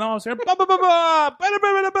 right? And then I was here,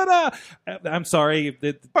 I'm sorry.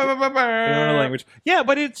 I don't know language. Yeah,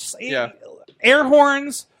 but it's air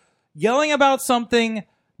horns, yelling about something,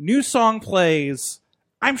 new song plays.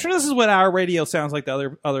 I'm sure this is what our radio sounds like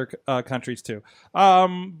to other countries too.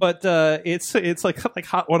 But it's like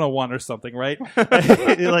Hot 101 or something, right?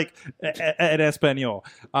 Like at Espanol.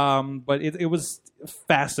 But it was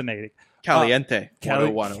fascinating. Caliente.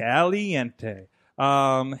 Caliente. Hey,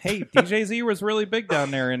 DJ Z was really big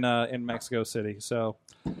down there in Mexico City. So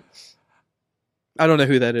I don't know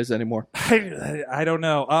who that is anymore. I don't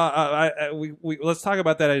know. We let's talk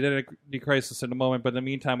about that identity crisis in a moment. But in the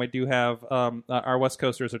meantime, I do have our West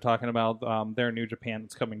Coasters are talking about their New Japan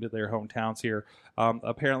that's coming to their hometowns here.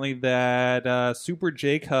 Apparently, that Super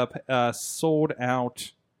J Cup sold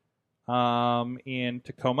out in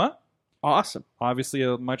Tacoma. Awesome. Obviously,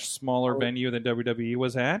 a much smaller venue than WWE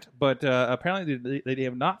was at, but apparently they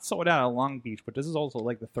have not sold out at Long Beach. But this is also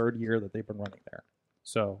like the third year that they've been running there.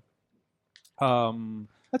 So.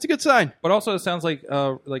 That's a good sign. But also, it sounds like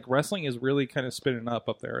wrestling is really kind of spinning up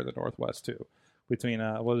there in the Northwest too, between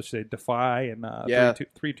what did you say, Defy and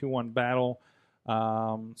 3-2-1 Battle.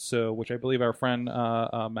 So which I believe our friend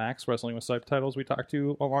Max, Wrestling with Subtitles, we talked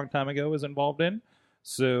to a long time ago, is involved in.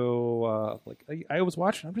 So I was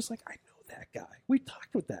watching, I'm just like, I know that guy. We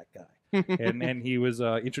talked with that guy, and he was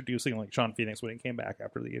introducing Sean Phoenix when he came back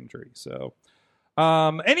after the injury. So,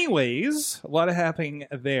 anyways, a lot of happening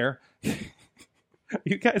there.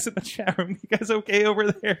 You guys in the chat room, you guys okay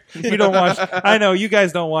over there? You don't watch. I know you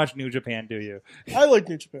guys don't watch New Japan, do you? I like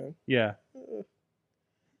New Japan. Yeah.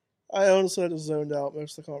 I honestly just zoned out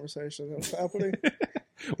most of the conversation that was happening.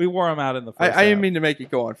 We wore them out in the first I didn't mean to make it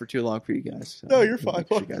go on for too long for you guys. So no, you're fine.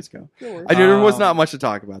 You guys go. There was not much to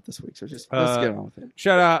talk about this week, so let's get on with it.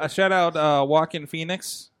 Shout out Walking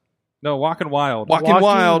Phoenix. No, Walking Wild. Walking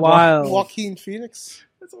Wild. Joaquin Phoenix.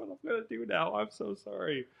 That's what I'm going to do now. I'm so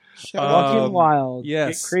sorry. Walking Wild.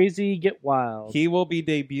 Yes. Get crazy, get wild. He will be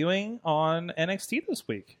debuting on NXT this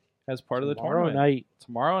week as part of the tournament.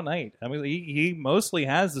 Tomorrow night. I mean, he mostly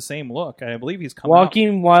has the same look. I believe he's coming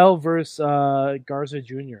Walking Wild versus Garza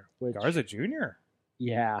Jr. Garza Jr.?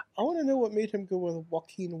 Yeah. I want to know what made him go with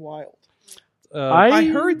Joaquin Wild. I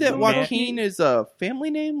heard that Joaquin is a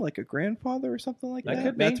family name, like a grandfather or something like that.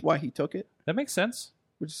 Could be. That's why he took it. That makes sense.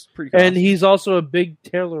 Which is pretty cool. And he's also a big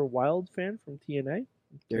Taylor Wilde fan from TNA.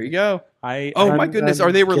 There you go. My goodness.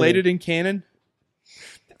 Are they related in canon?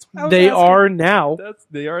 That's They are now.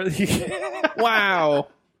 They are. Wow.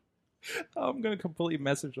 I'm gonna completely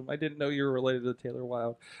message him. I didn't know you were related to Taylor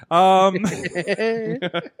Wilde. But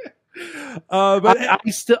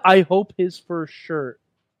I hope his first shirt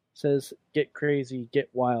says "Get crazy, get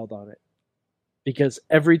wild" on it, because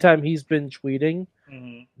every time he's been tweeting,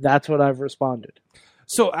 that's what I've responded.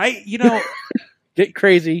 So get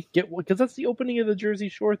crazy, because that's the opening of the Jersey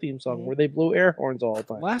Shore theme song where they blow air horns all the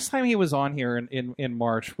time. Last time he was on here in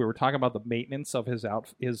March, we were talking about the maintenance of his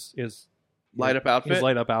light up outfit. His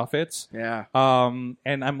light up outfits. Yeah. And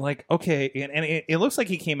I'm like, okay, and it looks like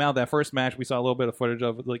he came out that first match. We saw a little bit of footage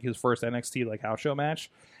of like his first NXT like house show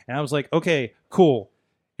match, and I was like, okay, cool.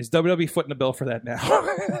 Is WWE footing the bill for that now?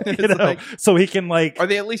 So he can like. Are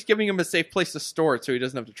they at least giving him a safe place to store it so he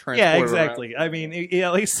doesn't have to transport? Yeah, exactly. Around? I mean,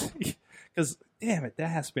 at least because damn it,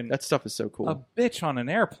 that stuff is so cool. A bitch on an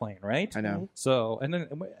airplane, right? I know. So and then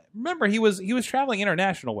remember he was traveling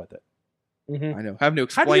international with it. Mm-hmm. I know. Having to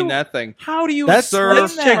explain that thing. How do you explain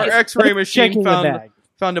that? Our X-ray machine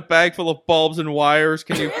found a bag full of bulbs and wires.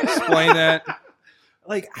 Can you explain that?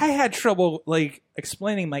 Like I had trouble like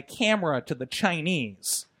explaining my camera to the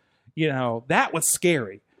Chinese. That was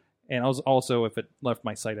scary. And I was also, if it left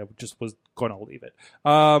my site, I just was going to leave it.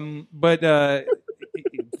 But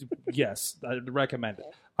yes, I'd recommend it.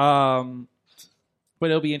 But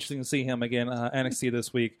it'll be interesting to see him again NXT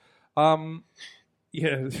this week.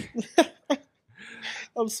 Yeah.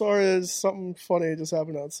 I'm sorry, there's something funny just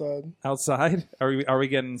happened outside. Outside? Are we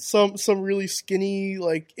getting some really skinny,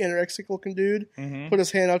 like anorexic looking dude put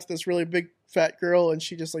his hand out to this really big fat girl, and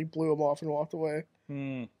she just like blew him off and walked away.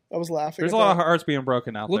 I was laughing. There's a lot of hearts being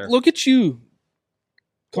broken out there. Look at you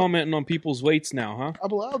commenting on people's weights now, huh?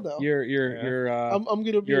 I'm allowed now. I'm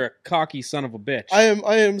gonna be. You're a cocky son of a bitch. I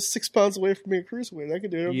am 6 pounds away from being a cruiserweight. I can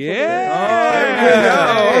do it.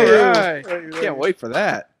 All right. Can't wait for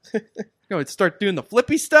that. Going to start doing the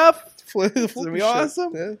flippy stuff. It's gonna be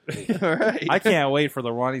awesome. Yeah. All right. I can't wait for the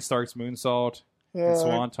Ronnie Starks moonsault and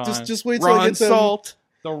Swanton. Just wait till I get Salt.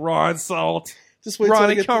 The Ron Salt. Just wait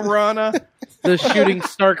Ronnie till I get Rana. The Shooting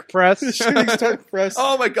Stark Press. The Shooting Stark Press.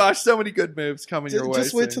 Oh my gosh, so many good moves coming your way.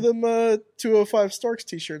 Just wait till them 205 Starks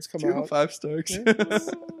t-shirts come out. 205 Starks.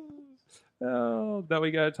 Oh, now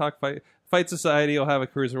we got to talk Fight Society. Will have a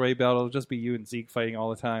cruiserweight belt. It'll just be you and Zeke fighting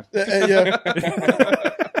all the time. Yeah.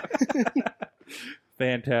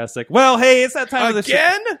 Fantastic. Well, hey, it's that time of the show.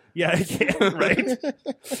 Again? Yeah, again, right?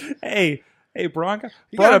 Hey, Bronco.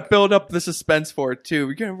 You got to build up the suspense for it, too.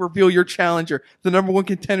 You're going to reveal your challenger. The number one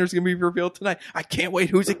contender is going to be revealed tonight. I can't wait.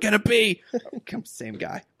 Who's it going to be? Come, same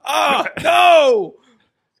guy. Oh, no!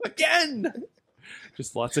 Again!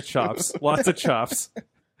 Just lots of chops. Lots of chops.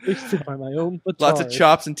 By my own lots of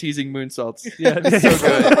chops and teasing moonsaults. Yeah, so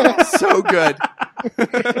good. So good.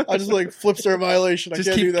 I just like flips are a violation. I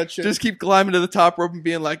can't do that shit. Just keep climbing to the top rope and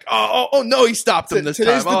being like, oh no, he stopped him this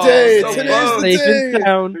Today's time. The day. So Today's the day.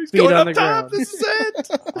 Down, He's feet going on up the top. ground. This is it.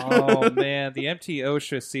 Oh man, the MT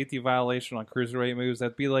OSHA safety violation on cruiserweight moves.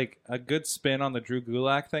 That'd be like a good spin on the Drew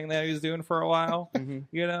Gulak thing that he was doing for a while.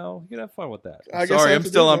 You know, you can have fun with that. Sorry, I'm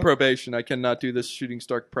still on probation. I cannot do this Shooting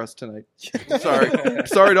Stark press tonight. Sorry.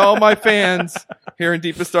 Sorry to all my fans here in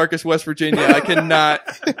deepest, darkest West Virginia. I cannot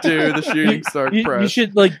do the Shooting Stark press. You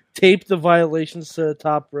should like tape the violations to the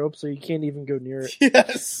top rope so you can't even go near it.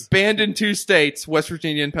 Yes. Banned in 2 states, West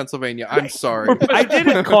Virginia and Pennsylvania. I'm sorry. I did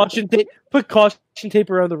put caution tape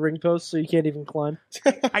around the ring post so you can't even climb.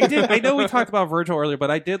 I did. I know we talked about Virgil earlier,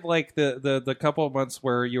 but I did like the couple of months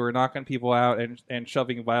where you were knocking people out and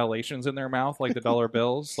shoving violations in their mouth, like the dollar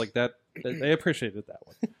bills, like that. They appreciated that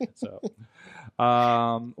one. So,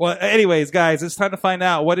 well, anyways, guys, it's time to find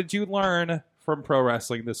out. What did you learn from pro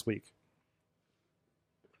wrestling this week?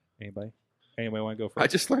 Anybody want to go first? I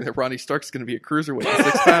just learned that Ronnie Stark's going to be a cruiserweight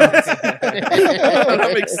at 6 pounds.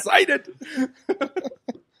 I'm excited.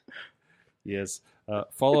 Yes.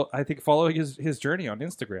 Follow his journey on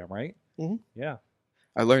Instagram, right? Mm-hmm. Yeah.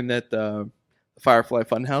 I learned that the Firefly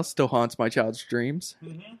Funhouse still haunts my child's dreams.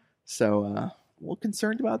 Mm-hmm. So, a little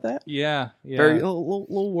concerned about that. Yeah. Very a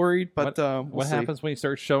little worried, but what see. happens when he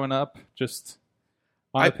starts showing up just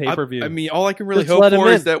on the pay-per-view? I mean, all I can really Just hope let him for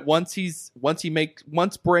in. is that once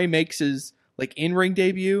Bray makes his like in-ring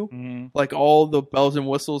debut, like all the bells and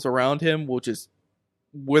whistles around him will just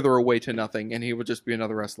wither away to nothing, and he will just be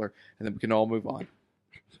another wrestler, and then we can all move on.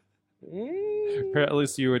 Or at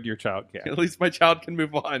least you and your child can. At least my child can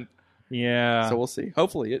move on. Yeah. So we'll see.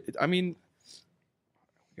 Hopefully, I mean,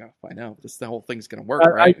 we gotta find out. The whole thing's gonna work, I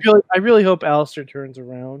right? really hope Alistair turns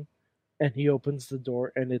around and he opens the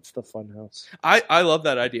door and it's the Funhouse. I love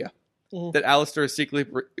that idea. that Alistair has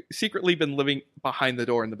secretly been living behind the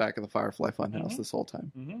door in the back of the Firefly Funhouse this whole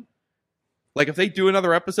time. Mm-hmm. Like, if they do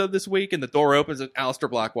another episode this week and the door opens and Alistair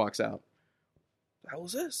Black walks out, what the hell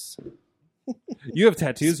is this? You have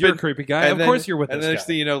tattoos. You're a creepy guy. Of course you're with this guy. And then next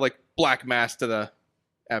thing you know, like, black mask to the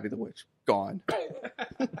Abby the Witch. Gone.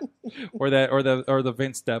 or the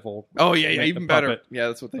Vince Devil. Oh, yeah, even better. Puppet. Yeah,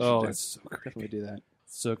 that's what they should do. Oh, it's so creepy. Definitely do that.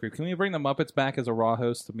 So creepy. Can we bring the Muppets back as a Raw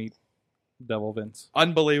host to meet Devil Vince?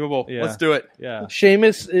 Unbelievable. Yeah. Let's do it. Yeah.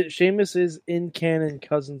 Sheamus is in canon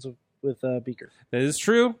cousins with Beaker. That is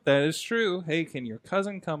true. That is true. Hey, can your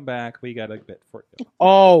cousin come back? We got a bit for you.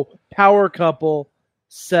 Oh, power couple,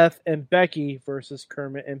 Seth and Becky versus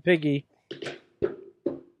Kermit and Piggy.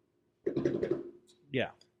 Yeah.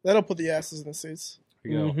 That'll put the asses in the seats.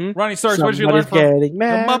 Here you go. Mm-hmm. Ronnie Starks, what did you learn from... getting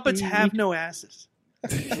mad. The Muppets have no asses.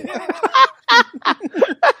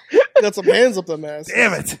 Got some hands up them asses.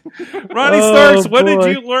 Damn it. Ronnie Starks, what did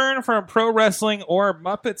you learn from pro wrestling or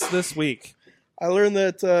Muppets this week? I learned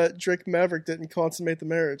that Drake Maverick didn't consummate the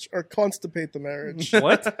marriage or constipate the marriage.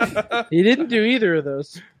 What? He didn't do either of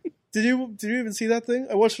those. Did you even see that thing?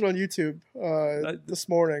 I watched it on YouTube this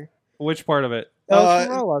morning. Which part of it? That was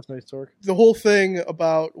from Raw last night, Sorg. The whole thing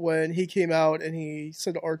about when he came out and he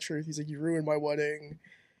said to R-Truth, he's like, "You ruined my wedding.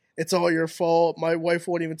 It's all your fault. My wife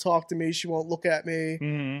won't even talk to me. She won't look at me.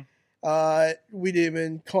 Mm-hmm. We didn't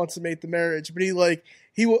even consummate the marriage." But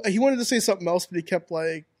he wanted to say something else, but he kept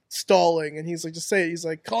like stalling. And he's like, "Just say it." He's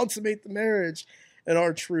like, "Consummate the marriage." And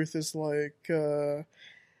R-Truth is like, "A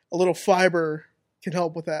little fiber can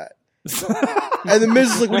help with that." And the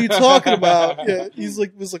Miz is like, "What are you talking about?" Yeah, was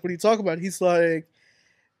like, "What are you talking about?" He's like,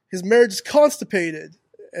 "His marriage is constipated."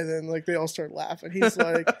 And then like they all start laughing. He's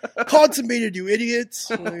like, "Consummated, you idiots!"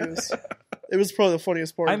 It was probably the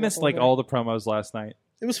funniest part. I missed like all the promos last night.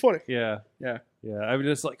 It was funny. Yeah. I was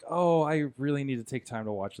just like, oh, I really need to take time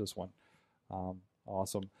to watch this one.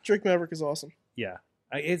 Awesome. Drake Maverick is awesome. Yeah,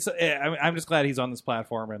 I'm just glad he's on this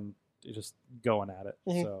platform and just going at it.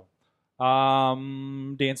 Mm-hmm. So,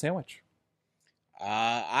 Dan Sandwich.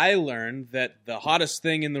 I learned that the hottest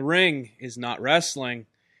thing in the ring is not wrestling;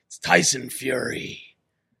 it's Tyson Fury.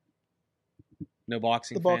 No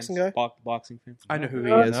boxing. The boxing fans? guy? Boxing fans. I know who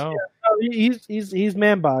he is. No. He's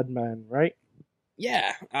man bod man, right?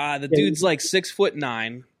 Yeah, the dude's like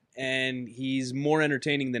 6'9", and he's more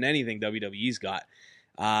entertaining than anything WWE's got.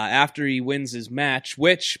 After he wins his match,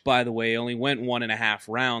 which, by the way, only went 1.5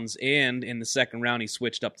 rounds, and in the second round he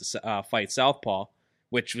switched up to fight Southpaw,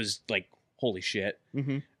 which was like, holy shit.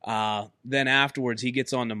 Mm-hmm. Then afterwards he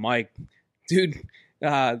gets on the mic. Dude,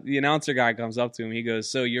 the announcer guy comes up to him. He goes,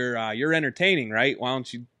 "So you're entertaining, right? Why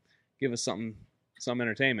don't you give us some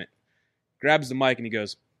entertainment?" Grabs the mic and he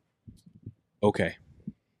goes, "Okay.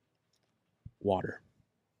 Water."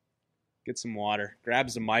 Gets some water.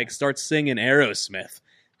 Grabs the mic. Starts singing Aerosmith.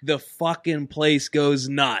 The fucking place goes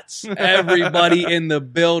nuts. Everybody in the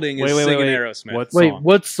building is singing Aerosmith. What song?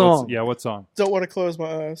 What song? What song? Don't want to close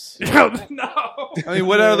my eyes. No. I mean,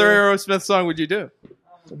 what other Aerosmith song would you do?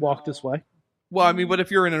 Walk This Way. Well, I mean, what if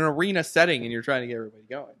you're in an arena setting and you're trying to get everybody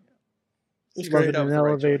going? It's Love great. it in an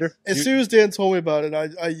elevator. As soon as Dan told me about it,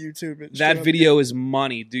 I YouTube it. That video is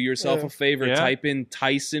money. Do yourself Yeah. a favor. Yeah. Type in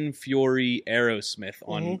Tyson Fury Aerosmith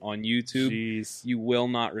on YouTube. Jeez. You will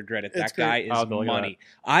not regret it. It's That guy great. I'll is look at money.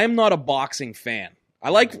 I am not a boxing fan. I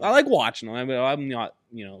like watching them. I'm not,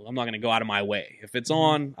 I'm not going to go out of my way. If it's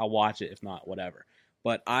on, I'll watch it. If not, whatever.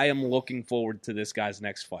 But I am looking forward to this guy's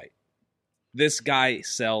next fight. This guy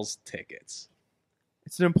sells tickets.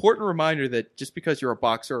 It's an important reminder that just because you're a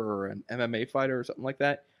boxer or an MMA fighter or something like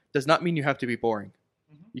that does not mean you have to be boring.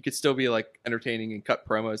 You could still be like entertaining and cut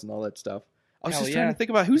promos and all that stuff. I was just trying to think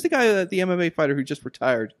about who's the guy, the MMA fighter who just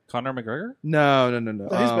retired. Conor McGregor? No. Oh,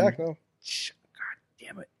 he's back now. God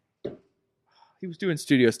damn it. He was doing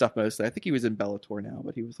studio stuff mostly. I think he was in Bellator now,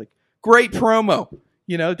 but he was like, great promo.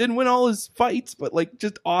 Didn't win all his fights, but like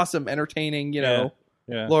just awesome, entertaining, Yeah.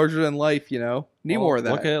 larger than life, Need more of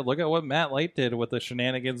that. Look at what Matt Light did with the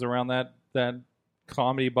shenanigans around that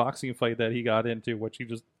comedy boxing fight that he got into, which he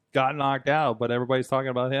just got knocked out, but everybody's talking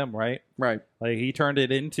about him, right? Right. Like he turned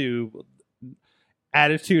it into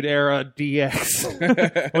Attitude Era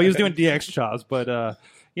DX. Well, he was doing DX chops, but I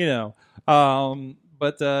mean,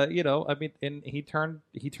 and he turned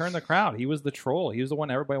the crowd. He was the troll. He was the one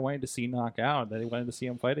everybody wanted to see knock out. That they wanted to see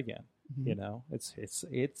him fight again. Mm-hmm.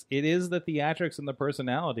 It is the theatrics and the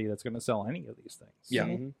personality that's going to sell any of these things. Yeah.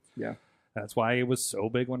 Mm-hmm. Yeah. That's why it was so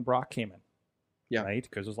big when Brock came in. Yeah. Right?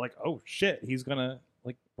 Because it was like, oh shit, he's gonna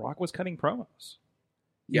Brock was cutting promos.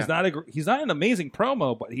 Yeah. He's not an amazing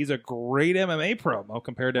promo, but he's a great MMA promo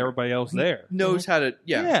compared to everybody else there. Knows how to.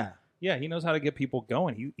 Yeah. Yeah, he knows how to get people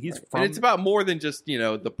going. He's from. And it's about more than just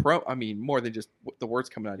more than just the words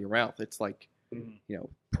coming out of your mouth. It's like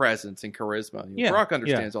presence and charisma. Brock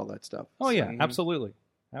understands all that stuff. Oh yeah, absolutely.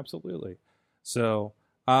 So,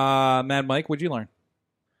 Mad Mike, what'd you learn?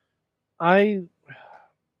 I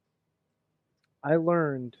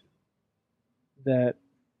learned that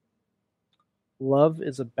love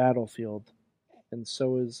is a battlefield, and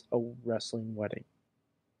so is a wrestling wedding.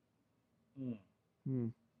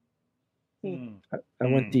 I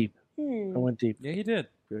went deep. I went deep. Yeah, you did.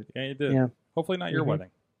 Good. Yeah, you did. Yeah. Hopefully not your wedding.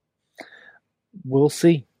 We'll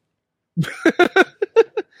see.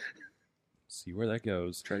 See where that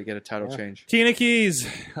goes. Try to get a title change. Tina Keys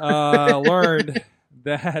learned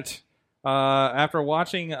that after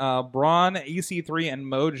watching Braun, EC3, and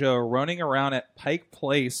Mojo running around at Pike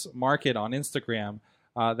Place Market on Instagram,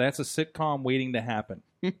 that's a sitcom waiting to happen.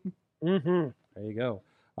 Mm-hmm. There you go.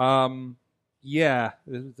 Yeah,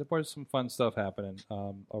 there was some fun stuff happening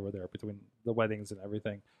over there between the weddings and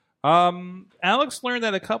everything. Alex learned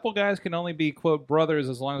that a couple guys can only be, quote, brothers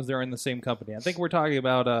as long as they're in the same company. I think we're talking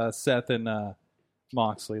about Seth and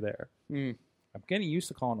Moxley there. I'm getting used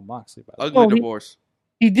to calling him Moxley, by the way. Ugly divorce.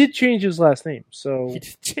 He did change his last name, so...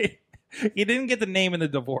 He didn't get the name in the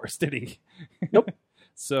divorce, did he? Nope.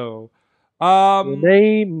 So...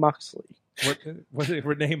 Renee Moxley. Was it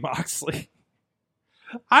Renee Moxley?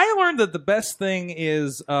 I learned that the best thing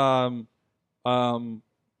is not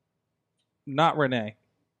Renee.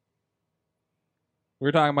 We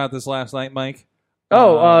were talking about this last night, Mike.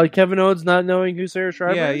 Kevin Owens not knowing who Sarah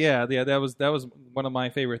Schreiber is? Yeah. That was one of my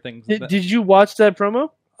favorite things. Did you watch that promo?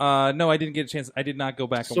 No, I didn't get a chance. I did not go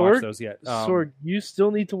back and watch those yet. Sword, you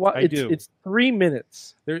still need to watch. I do. It's 3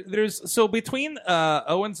 minutes. There's between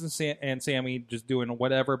Owens and Sammy just doing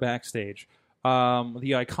whatever backstage.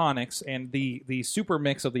 The Iconics and the super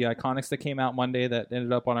mix of the Iconics that came out Monday that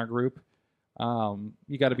ended up on our group.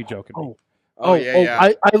 You got to be joking me.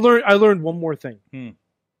 Yeah. I learned one more thing.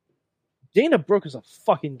 Dana Brooke is a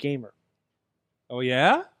fucking gamer. Oh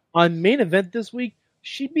yeah? On Main Event this week,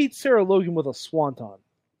 she beat Sarah Logan with a swanton.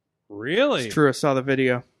 Really? It's true. I saw the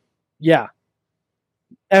video. Yeah.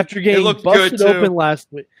 After getting busted open last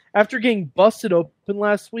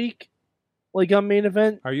week. Like on Main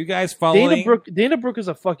Event. Are you guys following? Dana Brooke is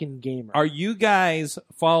a fucking gamer. Are you guys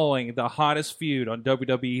following the hottest feud on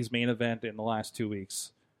WWE's Main Event in the last 2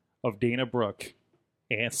 weeks of Dana Brooke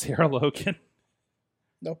and Sarah Logan?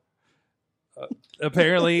 No.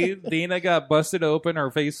 Apparently, Dana got busted open.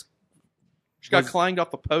 Her face. She got clanged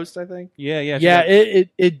off the post, I think. Yeah.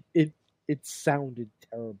 It sounded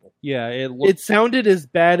terrible. Yeah, it sounded as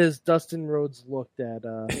bad as Dustin Rhodes looked at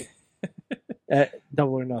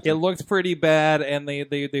Double or Nothing. It looked pretty bad, and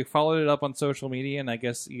they followed it up on social media, and I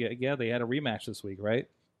guess they had a rematch this week, right?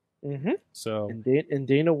 Mm-hmm. So and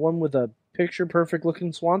Dana won with a picture-perfect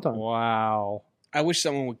looking swanton. Wow! I wish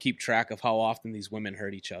someone would keep track of how often these women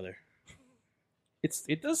hurt each other. It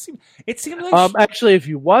seemed like actually, if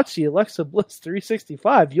you watch the Alexa Bliss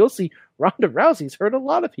 365, you'll see Ronda Rousey's hurt a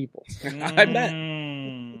lot of people. I bet.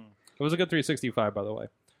 It was a good 365, by the way.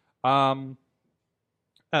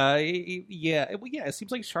 It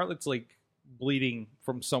seems like Charlotte's like bleeding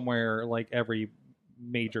from somewhere, like every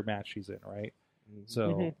major match she's in, right?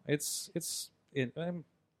 So it's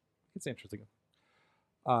interesting.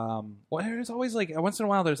 Well, there's always like once in a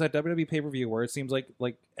while there's that WWE pay-per-view where it seems like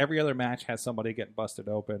every other match has somebody getting busted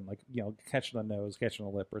open, like catching the nose, catching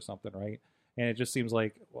the lip, or something, right? And it just seems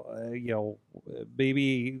like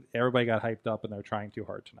maybe everybody got hyped up and they're trying too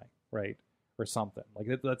hard tonight, right? Or something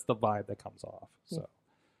like that's the vibe that comes off. So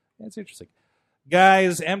it's interesting,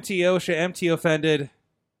 guys. MT OSHA, MT Offended.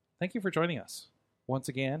 Thank you for joining us once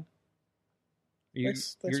again.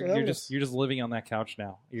 Thanks for having us. You're just living on that couch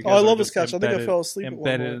now. I love this couch. I think I fell asleep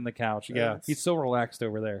embedded in the couch. Yeah, he's so relaxed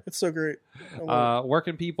over there. It's so great. Where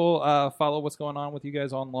can people follow what's going on with you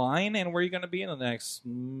guys online, and where are you going to be in the next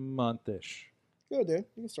month-ish? Go, Dan.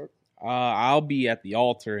 You can start. I'll be at the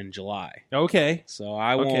Altar in July. Okay. So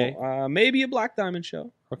I will maybe a Black Diamond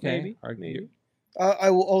show. Okay. Maybe. I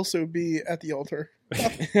will also be at the Altar.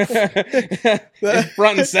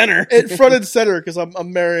 Front and center. Front and center, because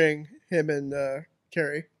I'm marrying him and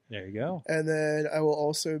Carrie. There you go. And then I will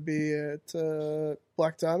also be at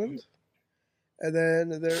Black Diamond. And then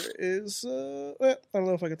there is... I don't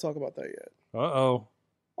know if I can talk about that yet. Uh-oh.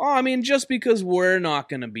 Oh, I mean, just because we're not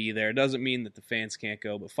going to be there doesn't mean that the fans can't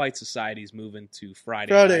go, but Fight Society's moving to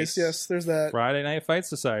Fridays, nights. Yes, there's that. Friday Night Fight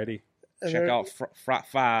Society. And check out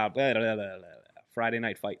Friday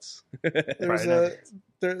Night Fights.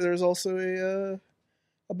 There's also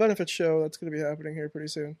a benefit show that's going to be happening here pretty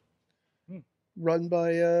soon. Run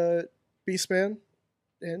by Beastman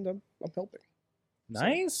and I'm helping.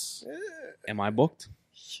 Nice. So, yeah. Am I booked?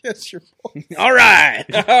 Yes, you're booked. All right.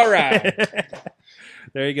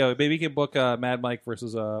 There you go. Maybe you can book Mad Mike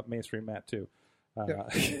versus Mainstream Matt too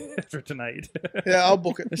for tonight. Yeah, I'll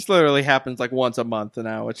book it. This literally happens like once a month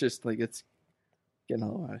now. It's just like it's getting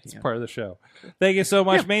all out of It's hand. part of the show. Thank you so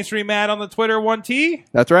much, Mainstream Matt on the Twitter 1T.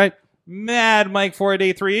 That's right. Mad Mike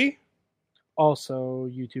 483. Also,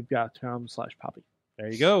 youtube.com/Poppy.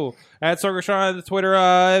 There you go. At Sorgatron on the Twitter.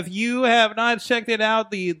 If you have not checked it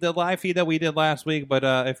out, the live feed that we did last week, but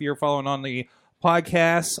if you're following on the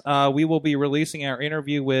podcast, we will be releasing our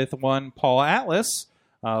interview with one Paul Atlas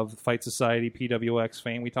of Fight Society PWX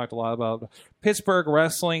fame. We talked a lot about Pittsburgh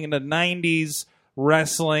wrestling in the 90s,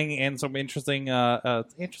 wrestling, and some interesting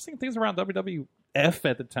things around WWF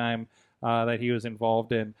at the time that he was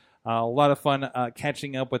involved in. A lot of fun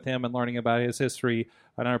catching up with him and learning about his history,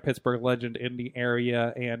 another Pittsburgh legend in the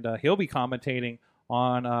area, and he'll be commentating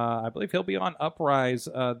on, I believe he'll be on Uprise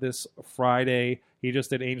this Friday. He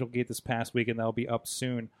just did Angel Gate this past week, and that'll be up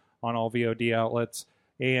soon on all VOD outlets.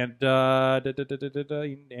 And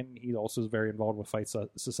he also is very involved with Fight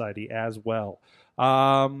Society as well.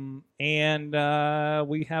 And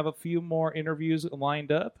we have a few more interviews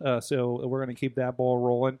lined up, so we're going to keep that ball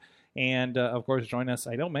rolling. And, of course, join us.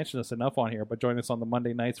 I don't mention this enough on here, but join us on the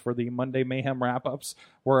Monday nights for the Monday Mayhem wrap-ups,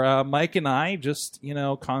 where Mike and I just,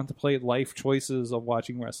 contemplate life choices of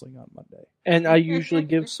watching wrestling on Monday. And I usually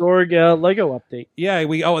give Sorg a Lego update. Yeah,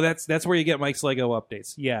 that's where you get Mike's Lego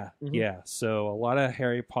updates. Yeah, yeah. So a lot of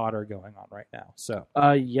Harry Potter going on right now. So,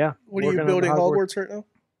 yeah. What are you building Hogwarts right now?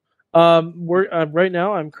 Right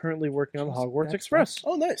now I'm currently working on the Hogwarts Express.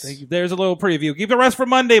 Oh, nice. There's a little preview. Keep the rest for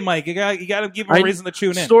Monday, Mike. You got to give them a reason to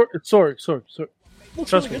tune in. Sorg.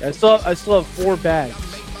 Trust me, I still have 4 bags.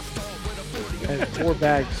 I have 4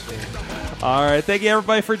 bags. All right, thank you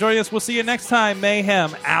everybody for joining us. We'll see you next time.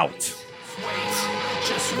 Mayhem out.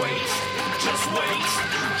 Just wait. Wait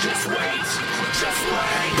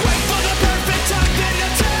for the perfect time, then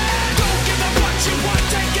attack. Don't give up what you want,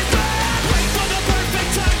 take it back. Wait for the perfect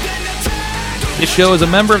time, then attack. This show is a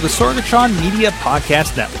member of the Sorgatron Media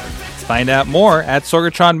Podcast Network. Find out more at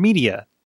sorgatronmedia.com.